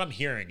 From what I'm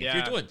hearing, if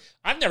you're doing,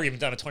 I've never even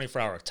done a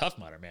 24-hour Tough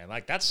Mudder, man.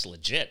 Like that's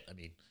legit. I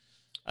mean,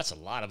 that's a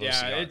lot of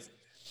OCR.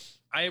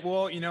 I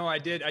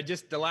did.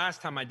 The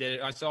last time I did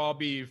it, so I'll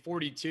be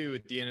 42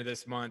 at the end of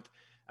this month.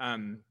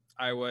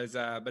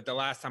 But the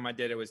last time I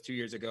did it was 2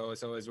 years ago.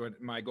 So it was when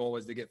my goal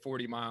was to get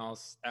 40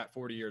 miles at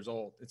 40 years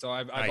old. And so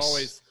I've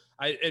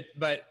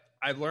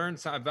learned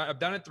some, I've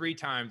done it 3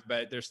 times,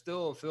 but there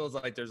still feels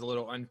like there's a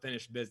little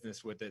unfinished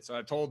business with it. So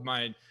I told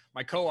my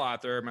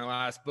co-author, my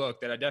last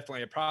book, that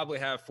I probably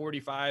have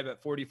 45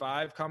 at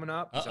 45 coming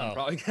up. So I'm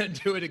probably going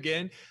to do it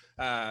again.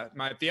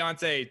 My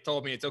fiance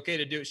told me it's okay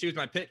to do it. She was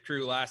my pit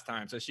crew last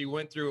time. So she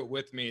went through it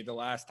with me the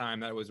last time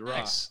that it was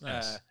rough.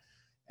 Nice.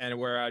 And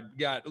where I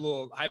got a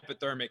little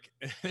hypothermic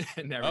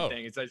and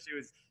everything. And so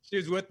she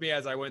was with me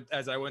as I went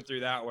through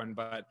that one.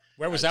 But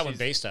where was that one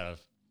based out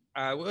of?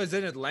 It was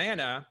in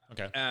Atlanta.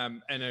 Okay.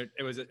 And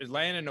it was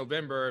Atlanta in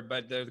November,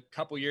 but the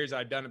couple years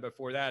I'd done it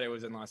before that, it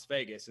was in Las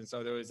Vegas. And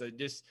so there was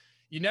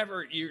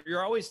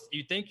you're always,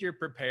 you think you're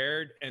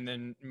prepared, and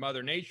then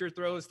Mother Nature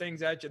throws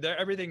things at you.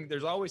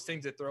 There's always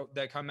things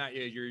that come at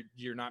you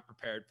you're not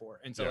prepared for.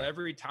 And so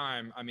every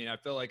time, I mean, I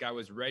feel like I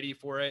was ready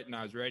for it and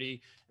I was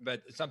ready,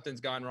 but something's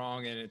gone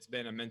wrong, and it's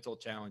been a mental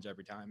challenge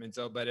every time. And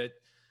so,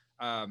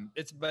 I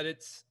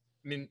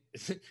mean,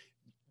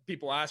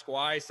 people ask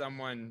why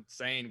someone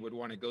sane would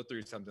want to go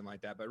through something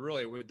like that, but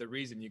really the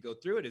reason you go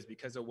through it is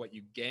because of what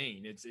you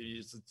gain.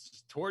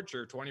 It's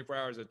torture, 24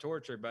 hours of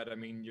torture, but I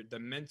mean, the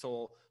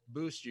mental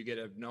boost you get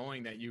of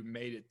knowing that you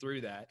made it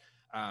through that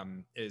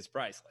is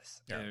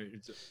priceless. Yeah.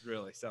 It's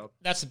really, so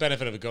that's the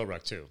benefit of a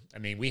GoRuck too. I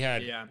mean, we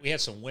had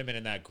some women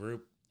in that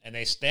group, and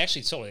they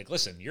actually told me, like,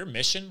 listen, your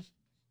mission,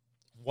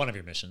 one of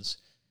your missions,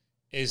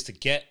 is to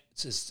get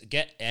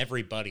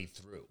everybody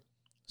through.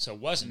 So it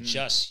wasn't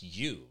just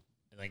you.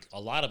 Like,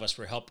 a lot of us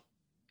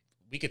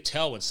we could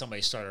tell when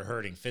somebody started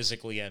hurting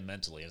physically and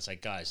mentally. And it's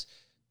like, guys,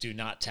 do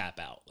not tap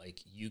out.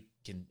 Like, you've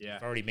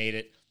already made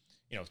it.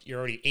 You know, you're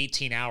already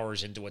 18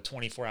 hours into a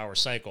 24-hour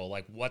cycle.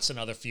 Like, what's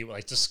another few?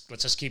 Like, let's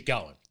just keep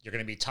going. You're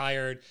going to be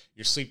tired.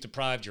 You're sleep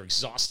deprived. You're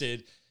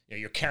exhausted. You know,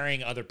 you're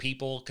carrying other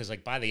people, because,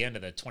 like, by the end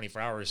of the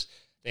 24 hours,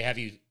 they have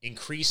you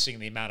increasing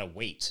the amount of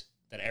weight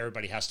that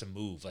everybody has to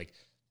move. Like,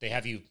 they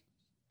have you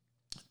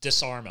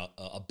disarm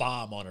a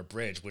bomb on a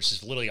bridge, which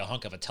is literally a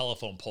hunk of a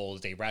telephone pole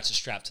that they ratchet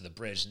strap to the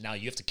bridge. And now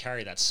you have to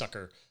carry that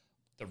sucker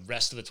the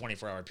rest of the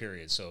 24-hour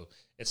period. So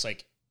it's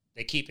like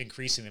they keep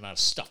increasing the amount of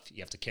stuff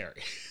you have to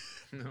carry.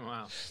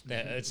 Wow.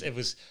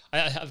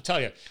 I'm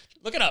telling you,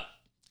 look it up.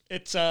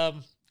 It's a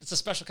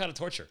special kind of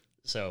torture.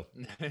 So,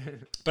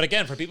 but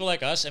again, for people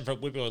like us and for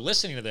people who are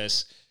listening to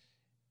this,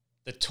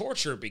 the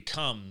torture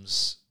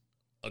becomes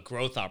a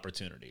growth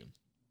opportunity.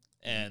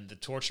 And the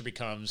torture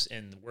becomes,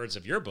 in the words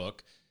of your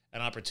book,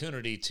 an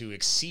opportunity to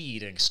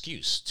exceed an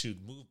excuse, to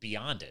move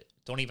beyond it.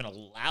 Don't even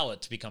allow it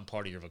to become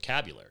part of your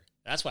vocabulary.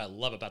 That's what I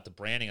love about the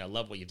branding. I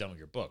love what you've done with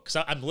your book.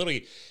 Because I'm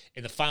literally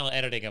in the final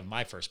editing of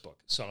my first book.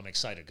 So I'm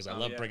excited because I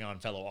love bringing on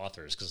fellow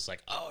authors, because it's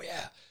like, oh,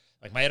 yeah.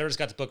 Like, my editor's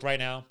got the book right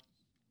now.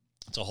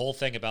 It's a whole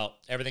thing about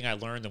everything I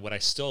learned and what I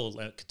still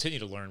continue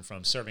to learn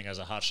from serving as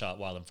a hotshot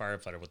wildland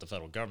firefighter with the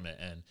federal government.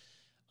 And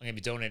I'm going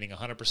to be donating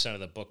 100% of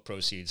the book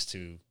proceeds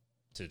to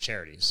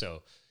charity.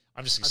 So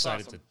I'm just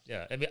excited. Awesome.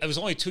 I mean, it was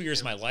only 2 years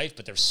of my life,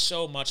 but there's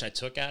so much I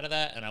took out of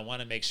that, and I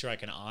want to make sure I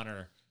can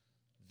honor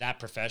that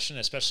profession,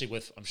 especially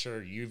with, I'm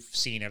sure you've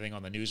seen everything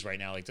on the news right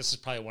now. Like, this is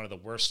probably one of the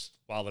worst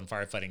wildland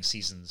firefighting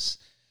seasons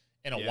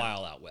in a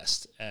while out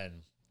west, and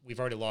we've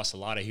already lost a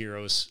lot of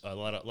heroes, a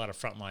lot of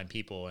frontline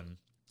people, and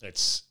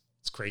it's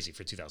crazy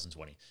for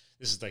 2020.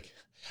 This is like,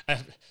 I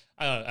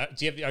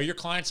don't know, are your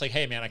clients like,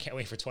 hey man, I can't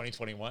wait for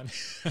 2021?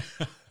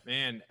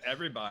 Man,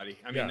 everybody.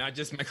 I mean, not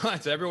just my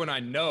clients, everyone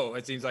I know,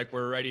 it seems like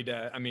we're ready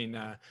to,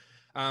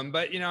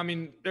 but, you know, I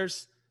mean,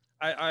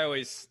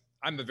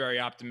 I'm a very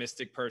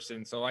optimistic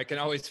person, so I can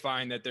always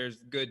find that there's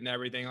good in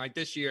everything. Like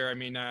this year,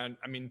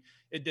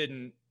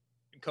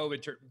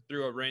 COVID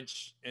threw a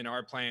wrench in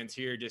our plans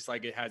here, just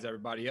like it has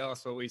everybody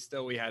else. But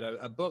we had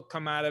a book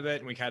come out of it,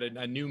 and we had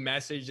a new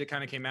message that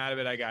kind of came out of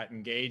it. I got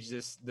engaged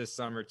this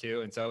summer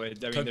too. And so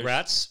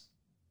congrats.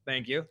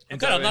 Thank you.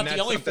 And I'm not the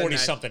only 40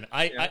 something.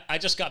 I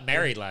just got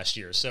married last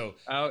year. So,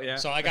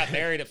 so I got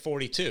married at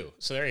 42.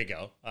 So there you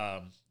go.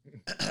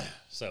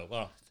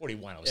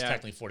 41. I was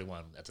technically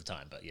 41 at the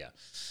time, but yeah.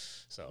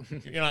 So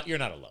you're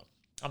not alone.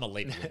 I'm a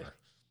late bloomer.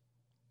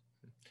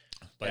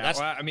 But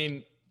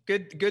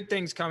good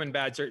things come in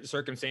bad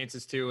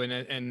circumstances too.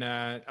 And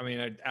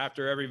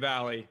after every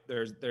valley,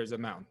 there's a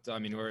mountain. So,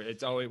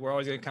 we're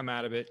always going to come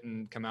out of it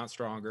and come out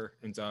stronger.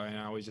 And so,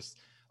 I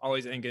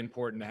always think it's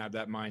important to have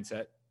that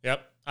mindset.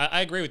 Yep.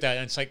 I agree with that.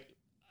 And it's like,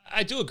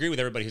 I do agree with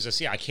everybody who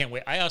says, I can't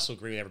wait. I also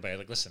agree with everybody.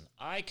 Like, listen,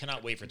 I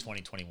cannot wait for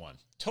 2021.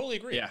 Totally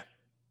agree. Yeah.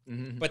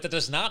 Mm-hmm. But that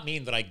does not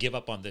mean that I give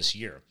up on this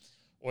year,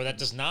 or that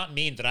does not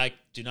mean that I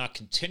do not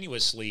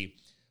continuously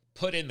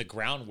put in the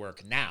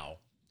groundwork now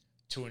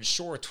to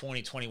ensure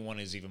 2021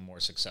 is even more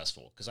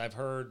successful. Because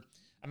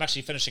I'm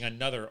actually finishing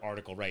another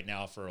article right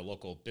now for a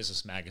local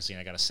business magazine.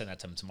 I got to send that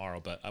to them tomorrow,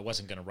 but I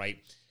wasn't going to write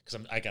because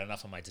I got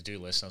enough on my to-do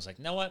list. And I was like,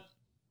 you know what?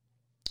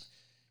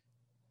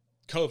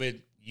 COVID,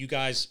 you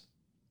guys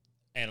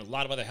and a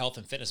lot of other health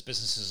and fitness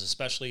businesses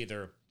especially,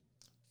 they're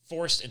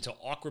forced into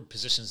awkward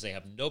positions they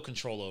have no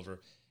control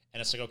over.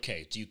 And it's like,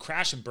 okay, do you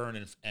crash and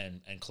burn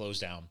and close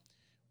down?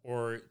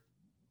 Or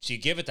do you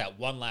give it that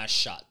one last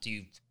shot? Do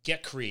you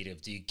get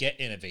creative? Do you get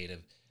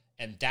innovative?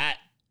 And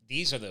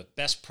these are the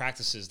best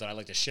practices that I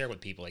like to share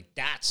with people. Like,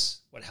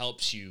 that's what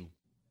helps you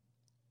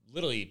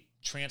literally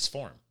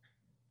transform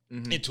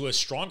into a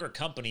stronger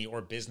company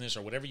or business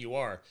or whatever you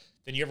are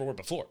than you ever were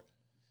before.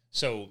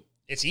 So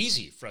it's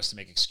easy for us to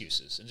make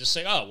excuses and just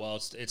say, oh,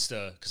 well,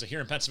 because here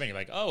in Pennsylvania,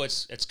 like, oh,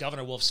 it's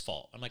Governor Wolf's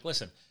fault. I'm like,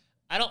 listen,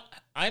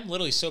 I'm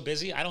literally so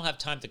busy, I don't have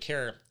time to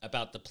care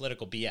about the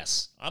political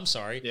BS. I'm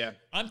sorry. Yeah.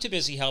 I'm too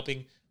busy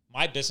helping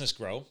my business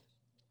grow,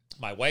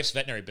 my wife's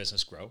veterinary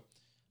business grow,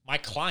 my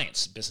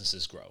clients'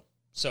 businesses grow.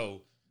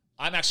 So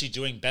I'm actually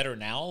doing better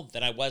now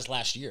than I was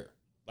last year.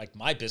 Like,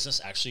 my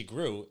business actually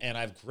grew, and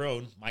I've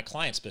grown my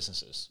clients'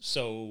 businesses.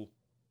 So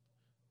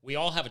we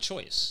all have a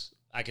choice.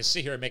 I can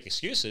sit here and make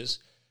excuses,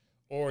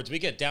 or do we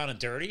get down and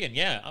dirty? And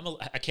yeah,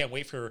 I can't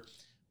wait for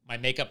my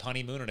makeup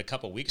honeymoon in a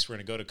couple of weeks. We're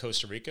going to go to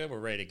Costa Rica. We're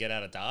ready to get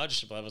out of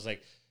Dodge. But I was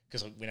like,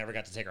 because we never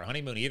got to take our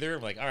honeymoon either.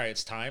 I'm like, all right,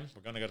 it's time.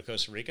 We're going to go to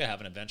Costa Rica, have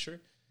an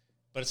adventure.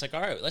 But it's like,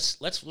 all right, let's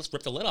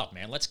rip the lid off,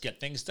 man. Let's get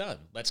things done.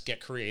 Let's get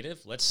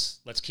creative. Let's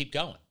keep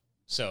going.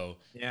 So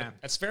yeah,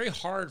 that's very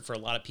hard for a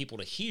lot of people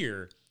to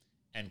hear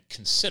and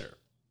consider.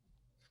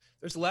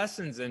 There's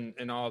lessons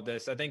in all of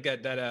this. I think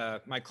that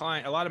a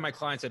lot of my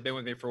clients have been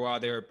with me for a while.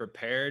 They were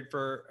prepared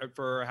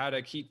for how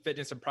to keep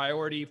fitness a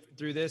priority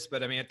through this.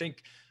 But I mean, I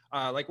think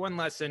like one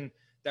lesson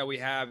that we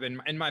have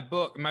in my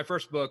book, in my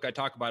first book, I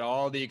talk about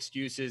all the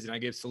excuses and I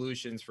give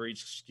solutions for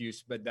each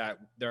excuse, but that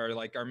they're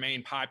like our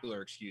main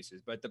popular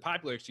excuses. But the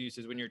popular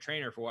excuses, when you're a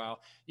trainer for a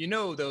while, you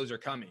know those are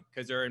coming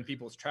because they're in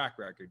people's track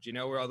records. You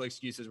know where all the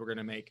excuses we're going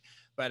to make.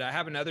 But I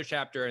have another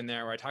chapter in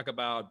there where I talk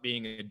about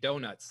being a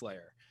donut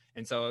slayer.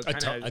 And so a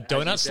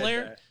donut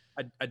slayer?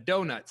 A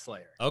donut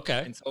slayer.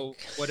 Okay. And so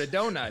what a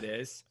donut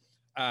is,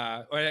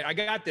 I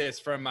got this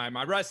from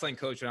my wrestling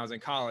coach when I was in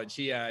college.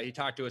 He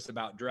talked to us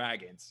about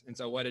dragons. And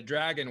so what a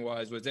dragon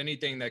was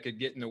anything that could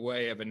get in the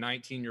way of a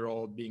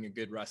 19-year-old being a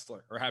good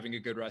wrestler or having a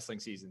good wrestling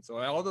season. So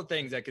all the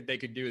things that they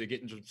could do to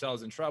get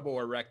themselves in trouble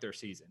or wreck their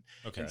season.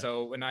 Okay. And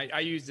so when I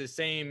use the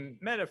same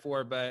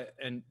metaphor,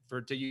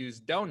 to use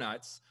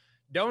donuts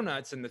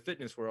in the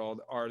fitness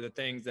world are the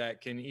things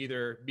that can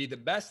either be the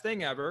best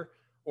thing ever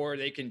or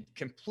they can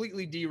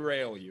completely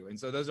derail you. And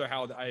so those are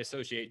how I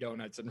associate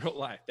donuts in real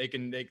life. They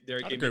can be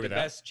the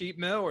best cheat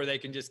meal, or they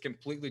can just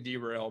completely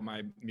derail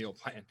my meal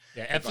plan.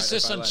 Yeah,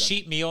 emphasis on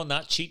cheat meal,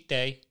 not cheat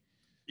day.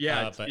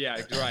 Yeah,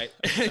 yeah, right.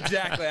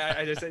 Exactly.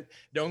 I just said,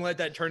 don't let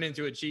that turn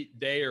into a cheat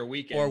day or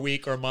weekend. Or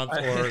week or month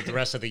or the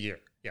rest of the year.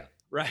 Yeah.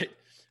 Right.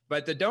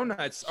 But the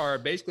donuts are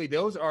basically,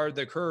 those are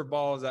the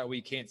curveballs that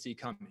we can't see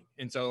coming.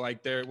 And so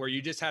like they're where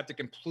you just have to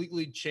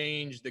completely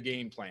change the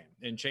game plan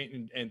and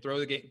throw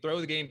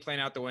the game plan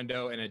out the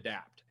window and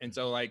adapt. And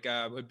so like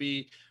would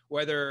be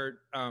whether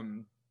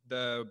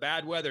the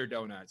bad weather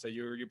donut. So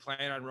you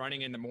plan on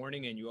running in the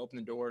morning and you open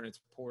the door and it's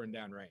pouring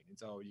down rain. And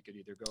so you could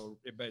either go,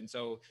 and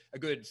so a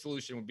good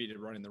solution would be to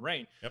run in the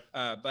rain.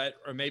 Yep.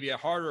 Or maybe a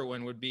harder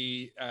one would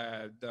be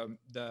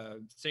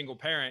the single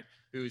parent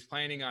who's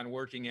planning on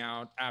working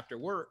out after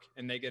work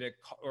and they get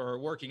or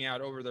working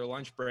out over their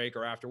lunch break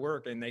or after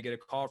work, and they get a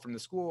call from the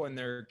school and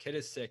their kid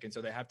is sick. And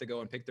so they have to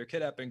go and pick their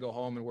kid up and go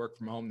home and work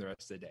from home the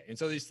rest of the day. And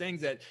so these things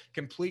that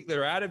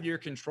they're out of your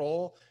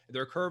control,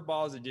 they're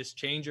curveballs that just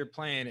change your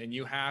plan and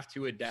you have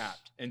to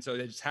adapt. And so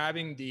just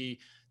having the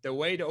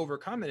way to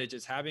overcome it is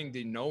just having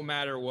the no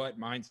matter what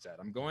mindset.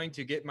 I'm going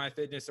to get my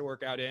fitness to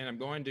work out in. I'm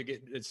going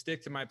to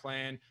stick to my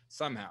plan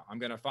somehow. I'm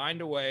going to find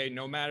a way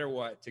no matter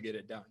what to get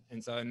it done.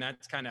 And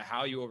that's kind of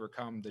how you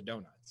overcome the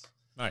donuts.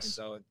 Nice. And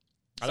so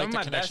some of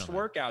my best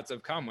workouts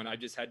have come when I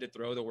just had to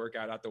throw the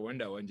workout out the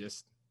window and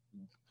just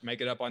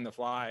make it up on the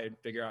fly and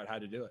figure out how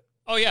to do it.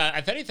 Oh yeah.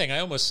 If anything, I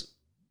almost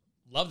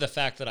love the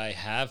fact that I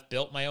have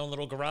built my own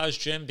little garage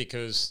gym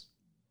because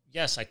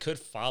yes, I could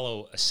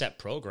follow a set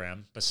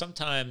program, but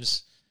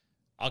sometimes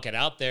I'll get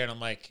out there and I'm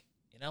like,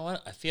 you know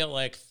what? I feel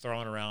like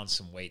throwing around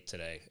some weight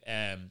today,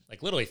 and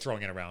like literally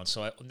throwing it around.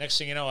 So next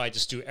thing you know, I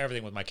just do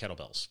everything with my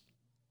kettlebells.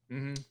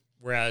 Mm-hmm.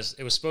 Whereas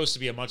it was supposed to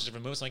be a bunch of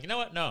different moves. Like, you know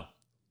what? No,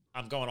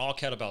 I'm going all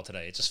kettlebell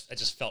today. It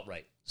just felt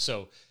right.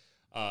 So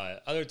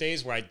other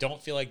days where I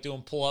don't feel like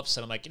doing pull-ups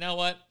and I'm like, you know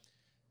what?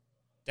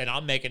 Then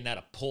I'm making that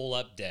a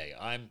pull-up day.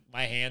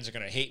 My hands are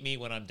going to hate me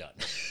when I'm done.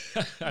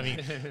 I mean,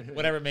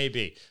 whatever it may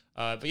be.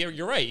 But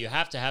you're right. You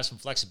have to have some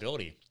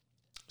flexibility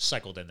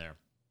cycled in there.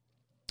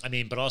 I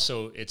mean, but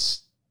also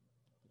it's,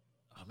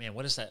 oh man,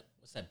 what is that?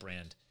 What's that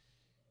brand?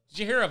 Did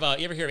you hear of,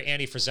 you ever hear of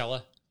Andy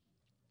Frisella?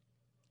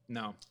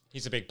 No.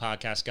 He's a big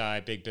podcast guy,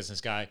 big business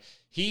guy.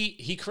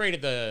 He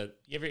created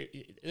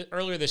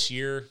earlier this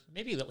year,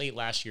 maybe late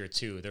last year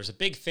too, there's a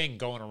big thing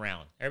going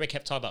around. Everybody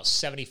kept talking about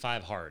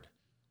 75 hard.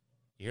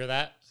 You hear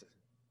that?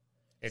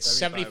 It's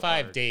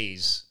 75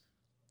 days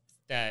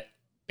that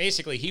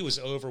basically he was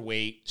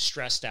overweight,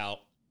 stressed out,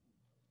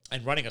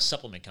 and running a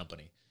supplement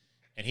company.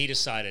 And he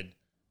decided,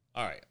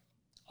 all right,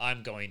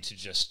 I'm going to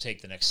just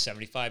take the next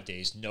 75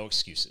 days, no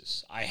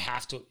excuses. I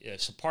have to,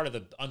 so part of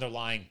the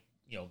underlying,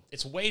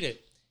 it's a way to,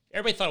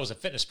 everybody thought it was a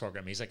fitness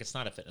program. He's like, it's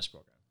not a fitness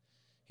program.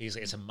 He's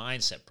like, it's a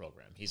mindset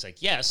program. He's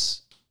like,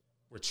 yes,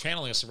 we're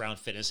channeling us around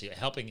fitness,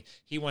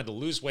 he wanted to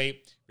lose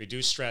weight,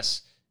 reduce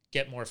stress,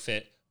 get more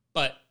fit.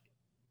 But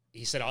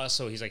he said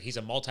also, he's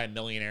a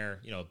multi-millionaire,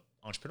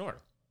 entrepreneur. And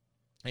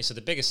he said,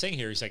 the biggest thing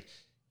here, he's like,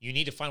 you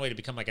need to find a way to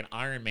become like an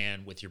Iron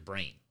Man with your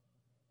brain.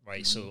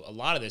 Right. Mm-hmm. So a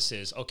lot of this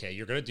is, okay,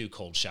 you're going to do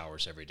cold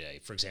showers every day.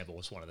 For example,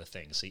 was one of the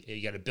things. So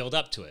you got to build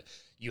up to it.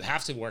 You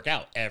have to work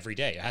out every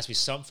day. It has to be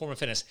some form of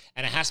fitness,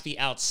 and it has to be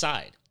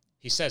outside.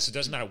 He says, so it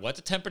doesn't matter what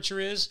the temperature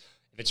is.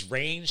 If it's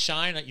rain,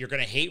 shine, you're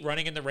going to hate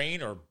running in the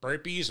rain or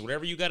burpees,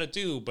 whatever you got to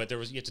do. But you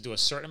have to do a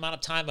certain amount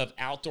of time of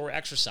outdoor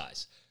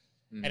exercise.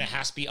 Mm-hmm. And it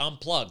has to be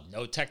unplugged,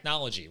 no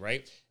technology,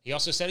 right? He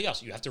also said,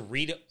 you have to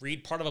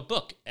read part of a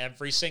book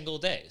every single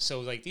day.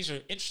 So like these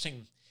are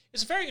interesting.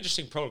 It's a very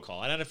interesting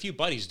protocol. And I had a few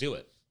buddies do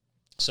it.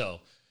 So,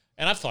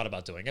 and I've thought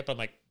about doing it, but I'm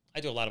like, I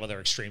do a lot of other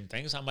extreme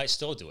things. I might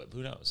still do it.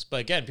 Who knows? But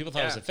again, people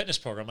thought it was a fitness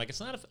program. Like, it's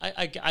not.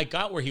 I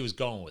got where he was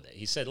going with it.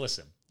 He said,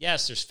 listen,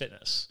 yes, there's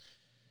fitness.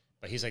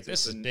 But he's like,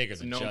 this is bigger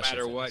than just no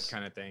matter fitness. what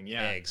kind of thing.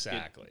 Yeah.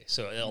 Exactly.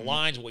 So it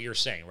aligns with what you're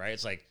saying, right?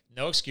 It's like,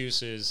 no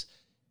excuses.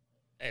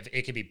 If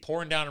it could be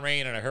pouring down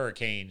rain and a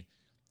hurricane.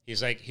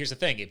 He's like, here's the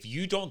thing. If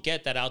you don't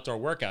get that outdoor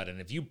workout,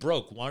 and if you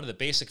broke one of the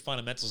basic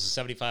fundamentals of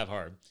 75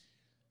 hard,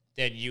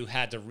 then you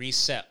had to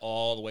reset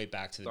all the way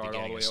back to the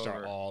beginning and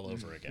start all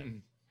over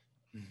again.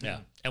 Yeah.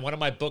 And one of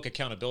my book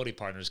accountability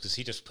partners, because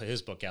he just put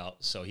his book out,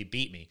 so he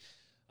beat me.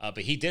 But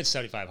he did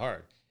 75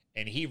 hard.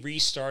 And he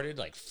restarted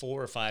like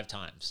 4 or 5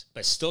 times,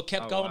 but still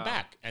kept going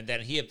back. And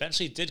then he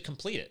eventually did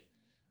complete it.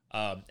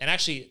 And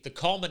actually, the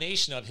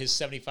culmination of his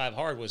 75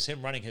 hard was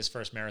him running his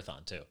first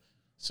marathon, too.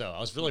 So I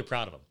was really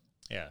proud of him.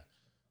 Yeah.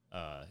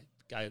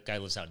 Guy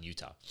lives out in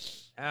Utah.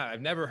 Yeah,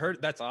 I've never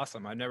heard. That's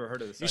awesome. I've never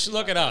heard of this. You should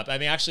look it up. I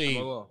mean,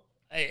 actually,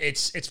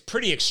 it's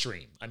pretty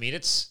extreme. I mean,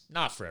 it's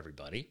not for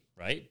everybody,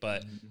 right?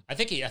 But I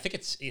think you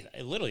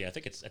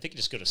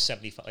just go to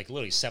 75, like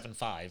literally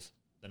 75,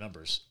 the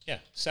numbers. Yeah,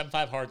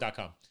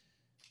 75hard.com.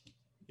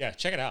 Yeah,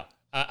 check it out.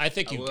 I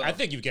think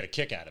you get a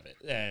kick out of it.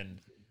 And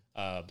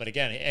but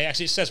again, it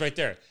actually says right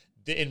there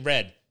in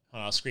red.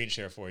 I'll screen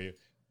share for you.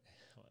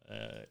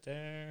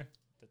 There.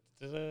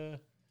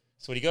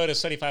 So when you go to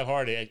 75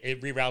 hard,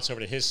 it reroutes over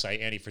to his site,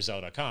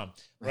 andyfrizzell.com.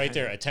 Right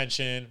there,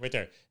 attention, right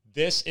there.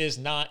 This is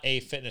not a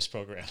fitness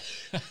program.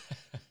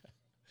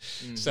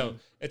 So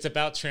it's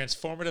about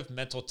transformative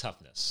mental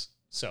toughness.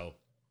 So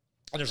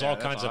and there's all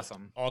kinds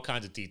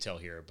of detail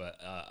here. But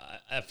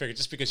I figured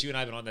just because you and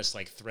I have been on this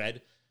like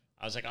thread,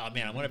 I was like, oh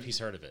man, I wonder if he's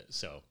heard of it.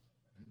 So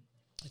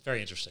it's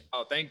very interesting.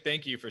 Oh,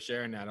 thank you for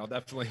sharing that. I'll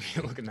definitely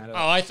be looking that up.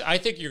 Oh, I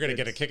think you're gonna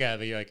get a kick out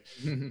of it. You're like,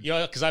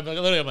 because I'm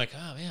like,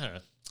 oh man,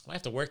 I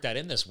have to work that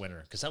in this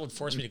winter because that would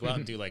force me to go out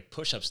and do like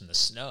push-ups in the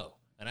snow,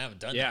 and I haven't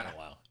done that in a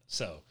while.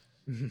 So,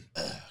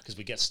 because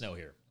we get snow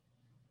here.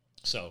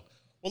 So,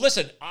 well,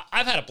 listen,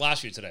 I've had a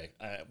blast with you today.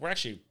 We're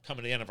actually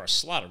coming to the end of our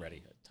slot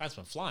already. Time's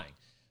been flying.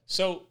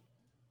 So,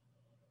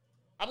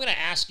 I'm going to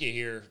ask you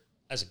here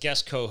as a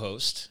guest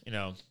co-host.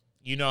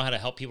 You know how to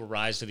help people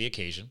rise to the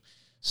occasion.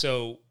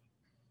 So,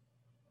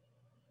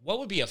 what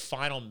would be a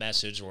final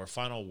message or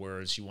final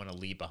words you want to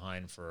leave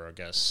behind for our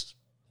guests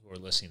who are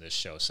listening to this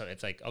show? So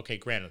it's like, okay,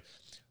 granted,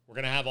 we're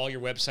going to have all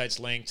your websites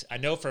linked. I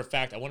know for a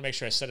fact, I want to make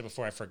sure I said it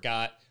before I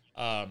forgot.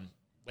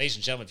 Ladies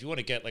and gentlemen, if you want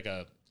to get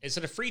is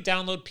it a free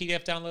download,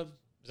 PDF download?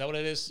 Is that what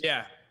it is?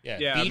 Yeah.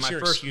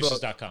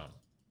 BeatYourExcuses.com.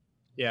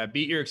 Yeah,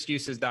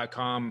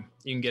 BeatYourExcuses.com.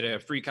 You can get a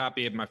free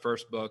copy of my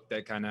first book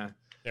that kind of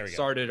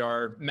started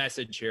our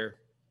message here.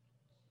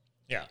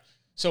 Yeah.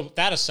 So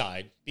that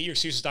aside,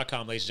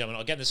 BeatYourExcuses.com, ladies and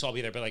gentlemen. Again, this will all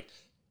be there, but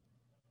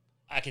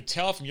I can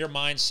tell from your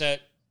mindset,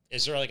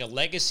 is there like a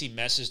legacy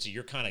message that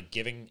you're kind of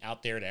giving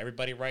out there to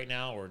everybody right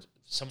now, or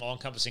some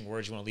all-encompassing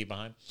words you want to leave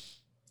behind?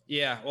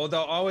 Yeah,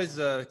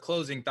 well,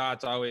 closing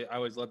thoughts I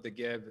always love to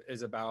give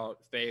is about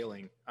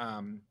failing.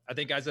 I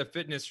think as a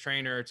fitness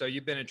trainer, so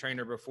you've been a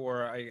trainer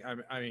before.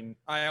 I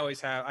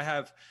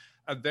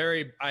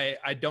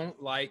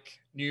don't like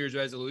New Year's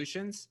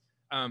resolutions.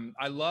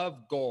 I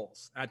love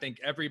goals. I think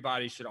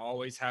everybody should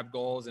always have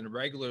goals and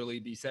regularly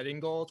be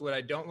setting goals. What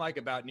I don't like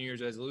about New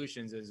Year's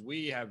resolutions is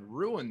we have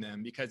ruined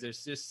them because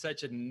there's just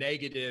such a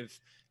negative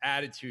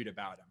attitude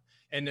about them.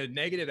 And the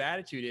negative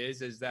attitude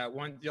is that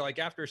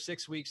after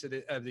 6 weeks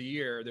of the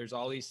year, there's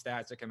all these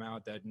stats that come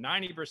out that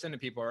 90% of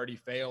people already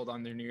failed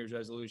on their New Year's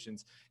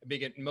resolutions.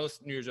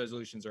 Most New Year's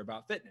resolutions are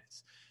about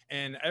fitness.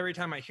 And every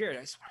time I hear it,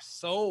 I just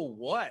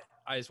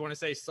want to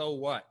say, so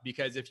what?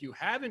 Because if you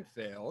haven't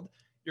failed,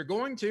 you're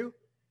going to.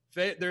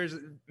 There's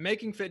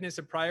making fitness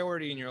a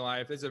priority in your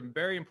life is a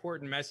very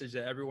important message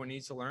that everyone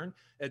needs to learn.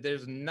 That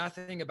there's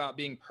nothing about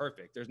being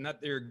perfect.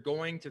 You're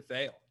going to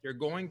fail. You're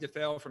going to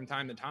fail from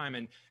time to time,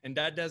 and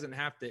that doesn't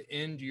have to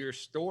end your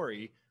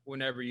story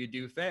whenever you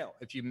do fail.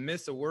 If you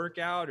miss a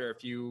workout, or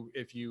if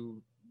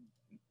you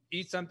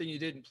eat something you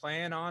didn't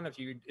plan on, if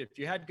you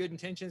had good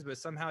intentions but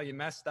somehow you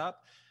messed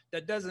up,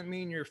 that doesn't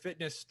mean your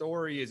fitness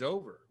story is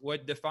over.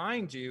 What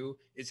defines you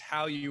is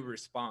how you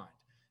respond.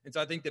 And so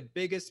I think the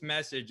biggest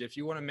message, if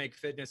you want to make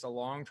fitness a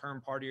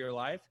long-term part of your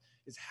life,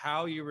 is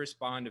how you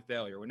respond to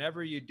failure.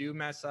 Whenever you do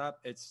mess up,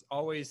 it's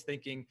always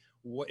thinking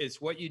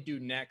it's what you do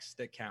next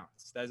that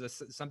counts.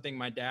 That's something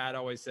my dad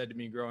always said to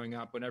me growing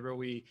up. Whenever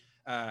we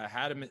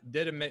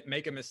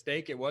make a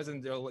mistake, it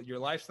wasn't your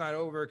life's not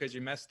over because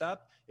you messed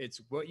up.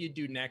 It's what you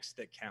do next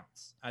that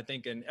counts. I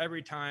think in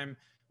every time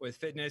with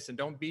fitness, and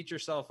don't beat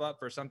yourself up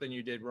for something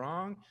you did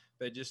wrong,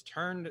 but just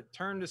turn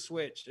the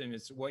switch, and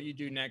it's what you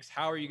do next.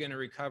 How are you going to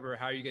recover?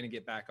 How are you going to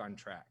get back on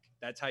track?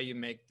 That's how you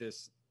make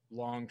this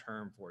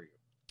long-term for you.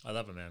 I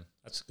love it, man.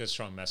 That's a good,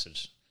 strong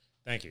message.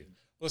 Thank you.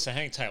 Listen,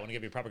 hang tight. I want to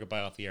give you a proper goodbye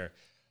off the air.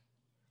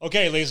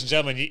 Okay, ladies and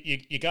gentlemen,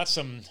 you got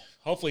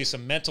hopefully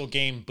some mental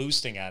game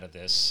boosting out of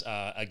this.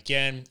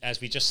 Again,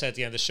 as we just said at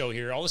the end of the show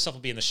here, all this stuff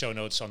will be in the show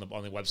notes on the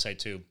website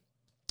too.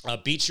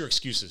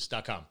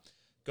 BeatYourExcuses.com.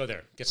 Go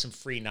there, get some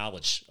free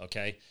knowledge.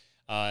 Okay.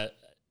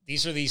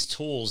 These are these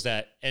tools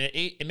that, and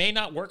it may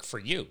not work for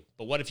you,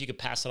 but what if you could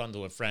pass it on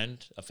to a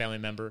friend, a family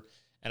member?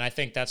 And I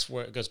think that's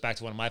where it goes back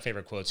to one of my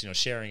favorite quotes,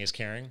 sharing is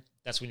caring.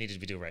 That's what we need to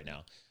be doing right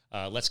now.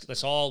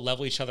 Let's all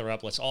level each other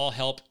up. Let's all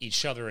help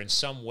each other in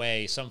some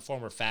way, some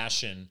form or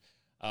fashion.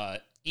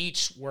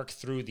 Each work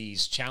through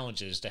these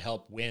challenges to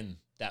help win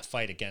that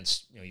fight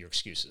against your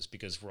excuses,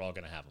 because we're all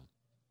going to have them.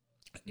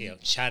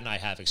 Chad and I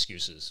have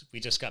excuses.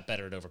 We just got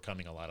better at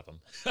overcoming a lot of them.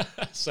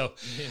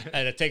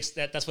 And it takes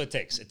that's what it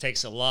takes. It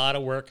takes a lot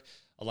of work,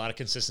 a lot of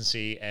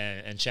consistency,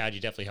 and Chad, you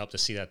definitely helped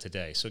us see that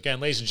today. So again,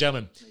 ladies and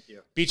gentlemen,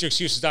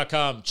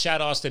 beatyourexcuses.com,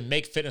 Chad Austin,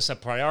 make fitness a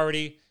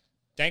priority.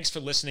 Thanks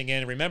for listening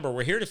in. Remember,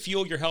 we're here to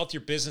fuel your health,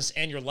 your business,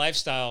 and your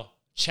lifestyle.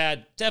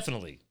 Chad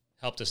definitely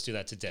helped us do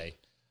that today.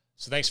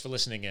 So thanks for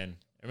listening in.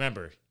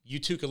 Remember, you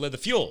too can live the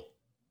fuel.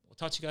 We'll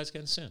talk to you guys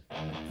again soon.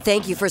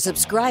 Thank you for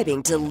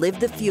subscribing to Live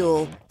the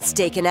Fuel.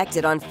 Stay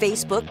connected on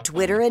Facebook,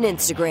 Twitter, and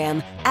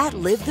Instagram at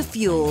Live the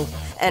Fuel.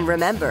 And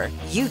remember,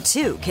 you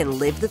too can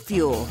live the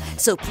fuel.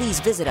 So please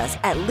visit us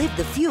at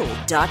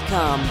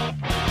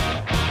livethefuel.com.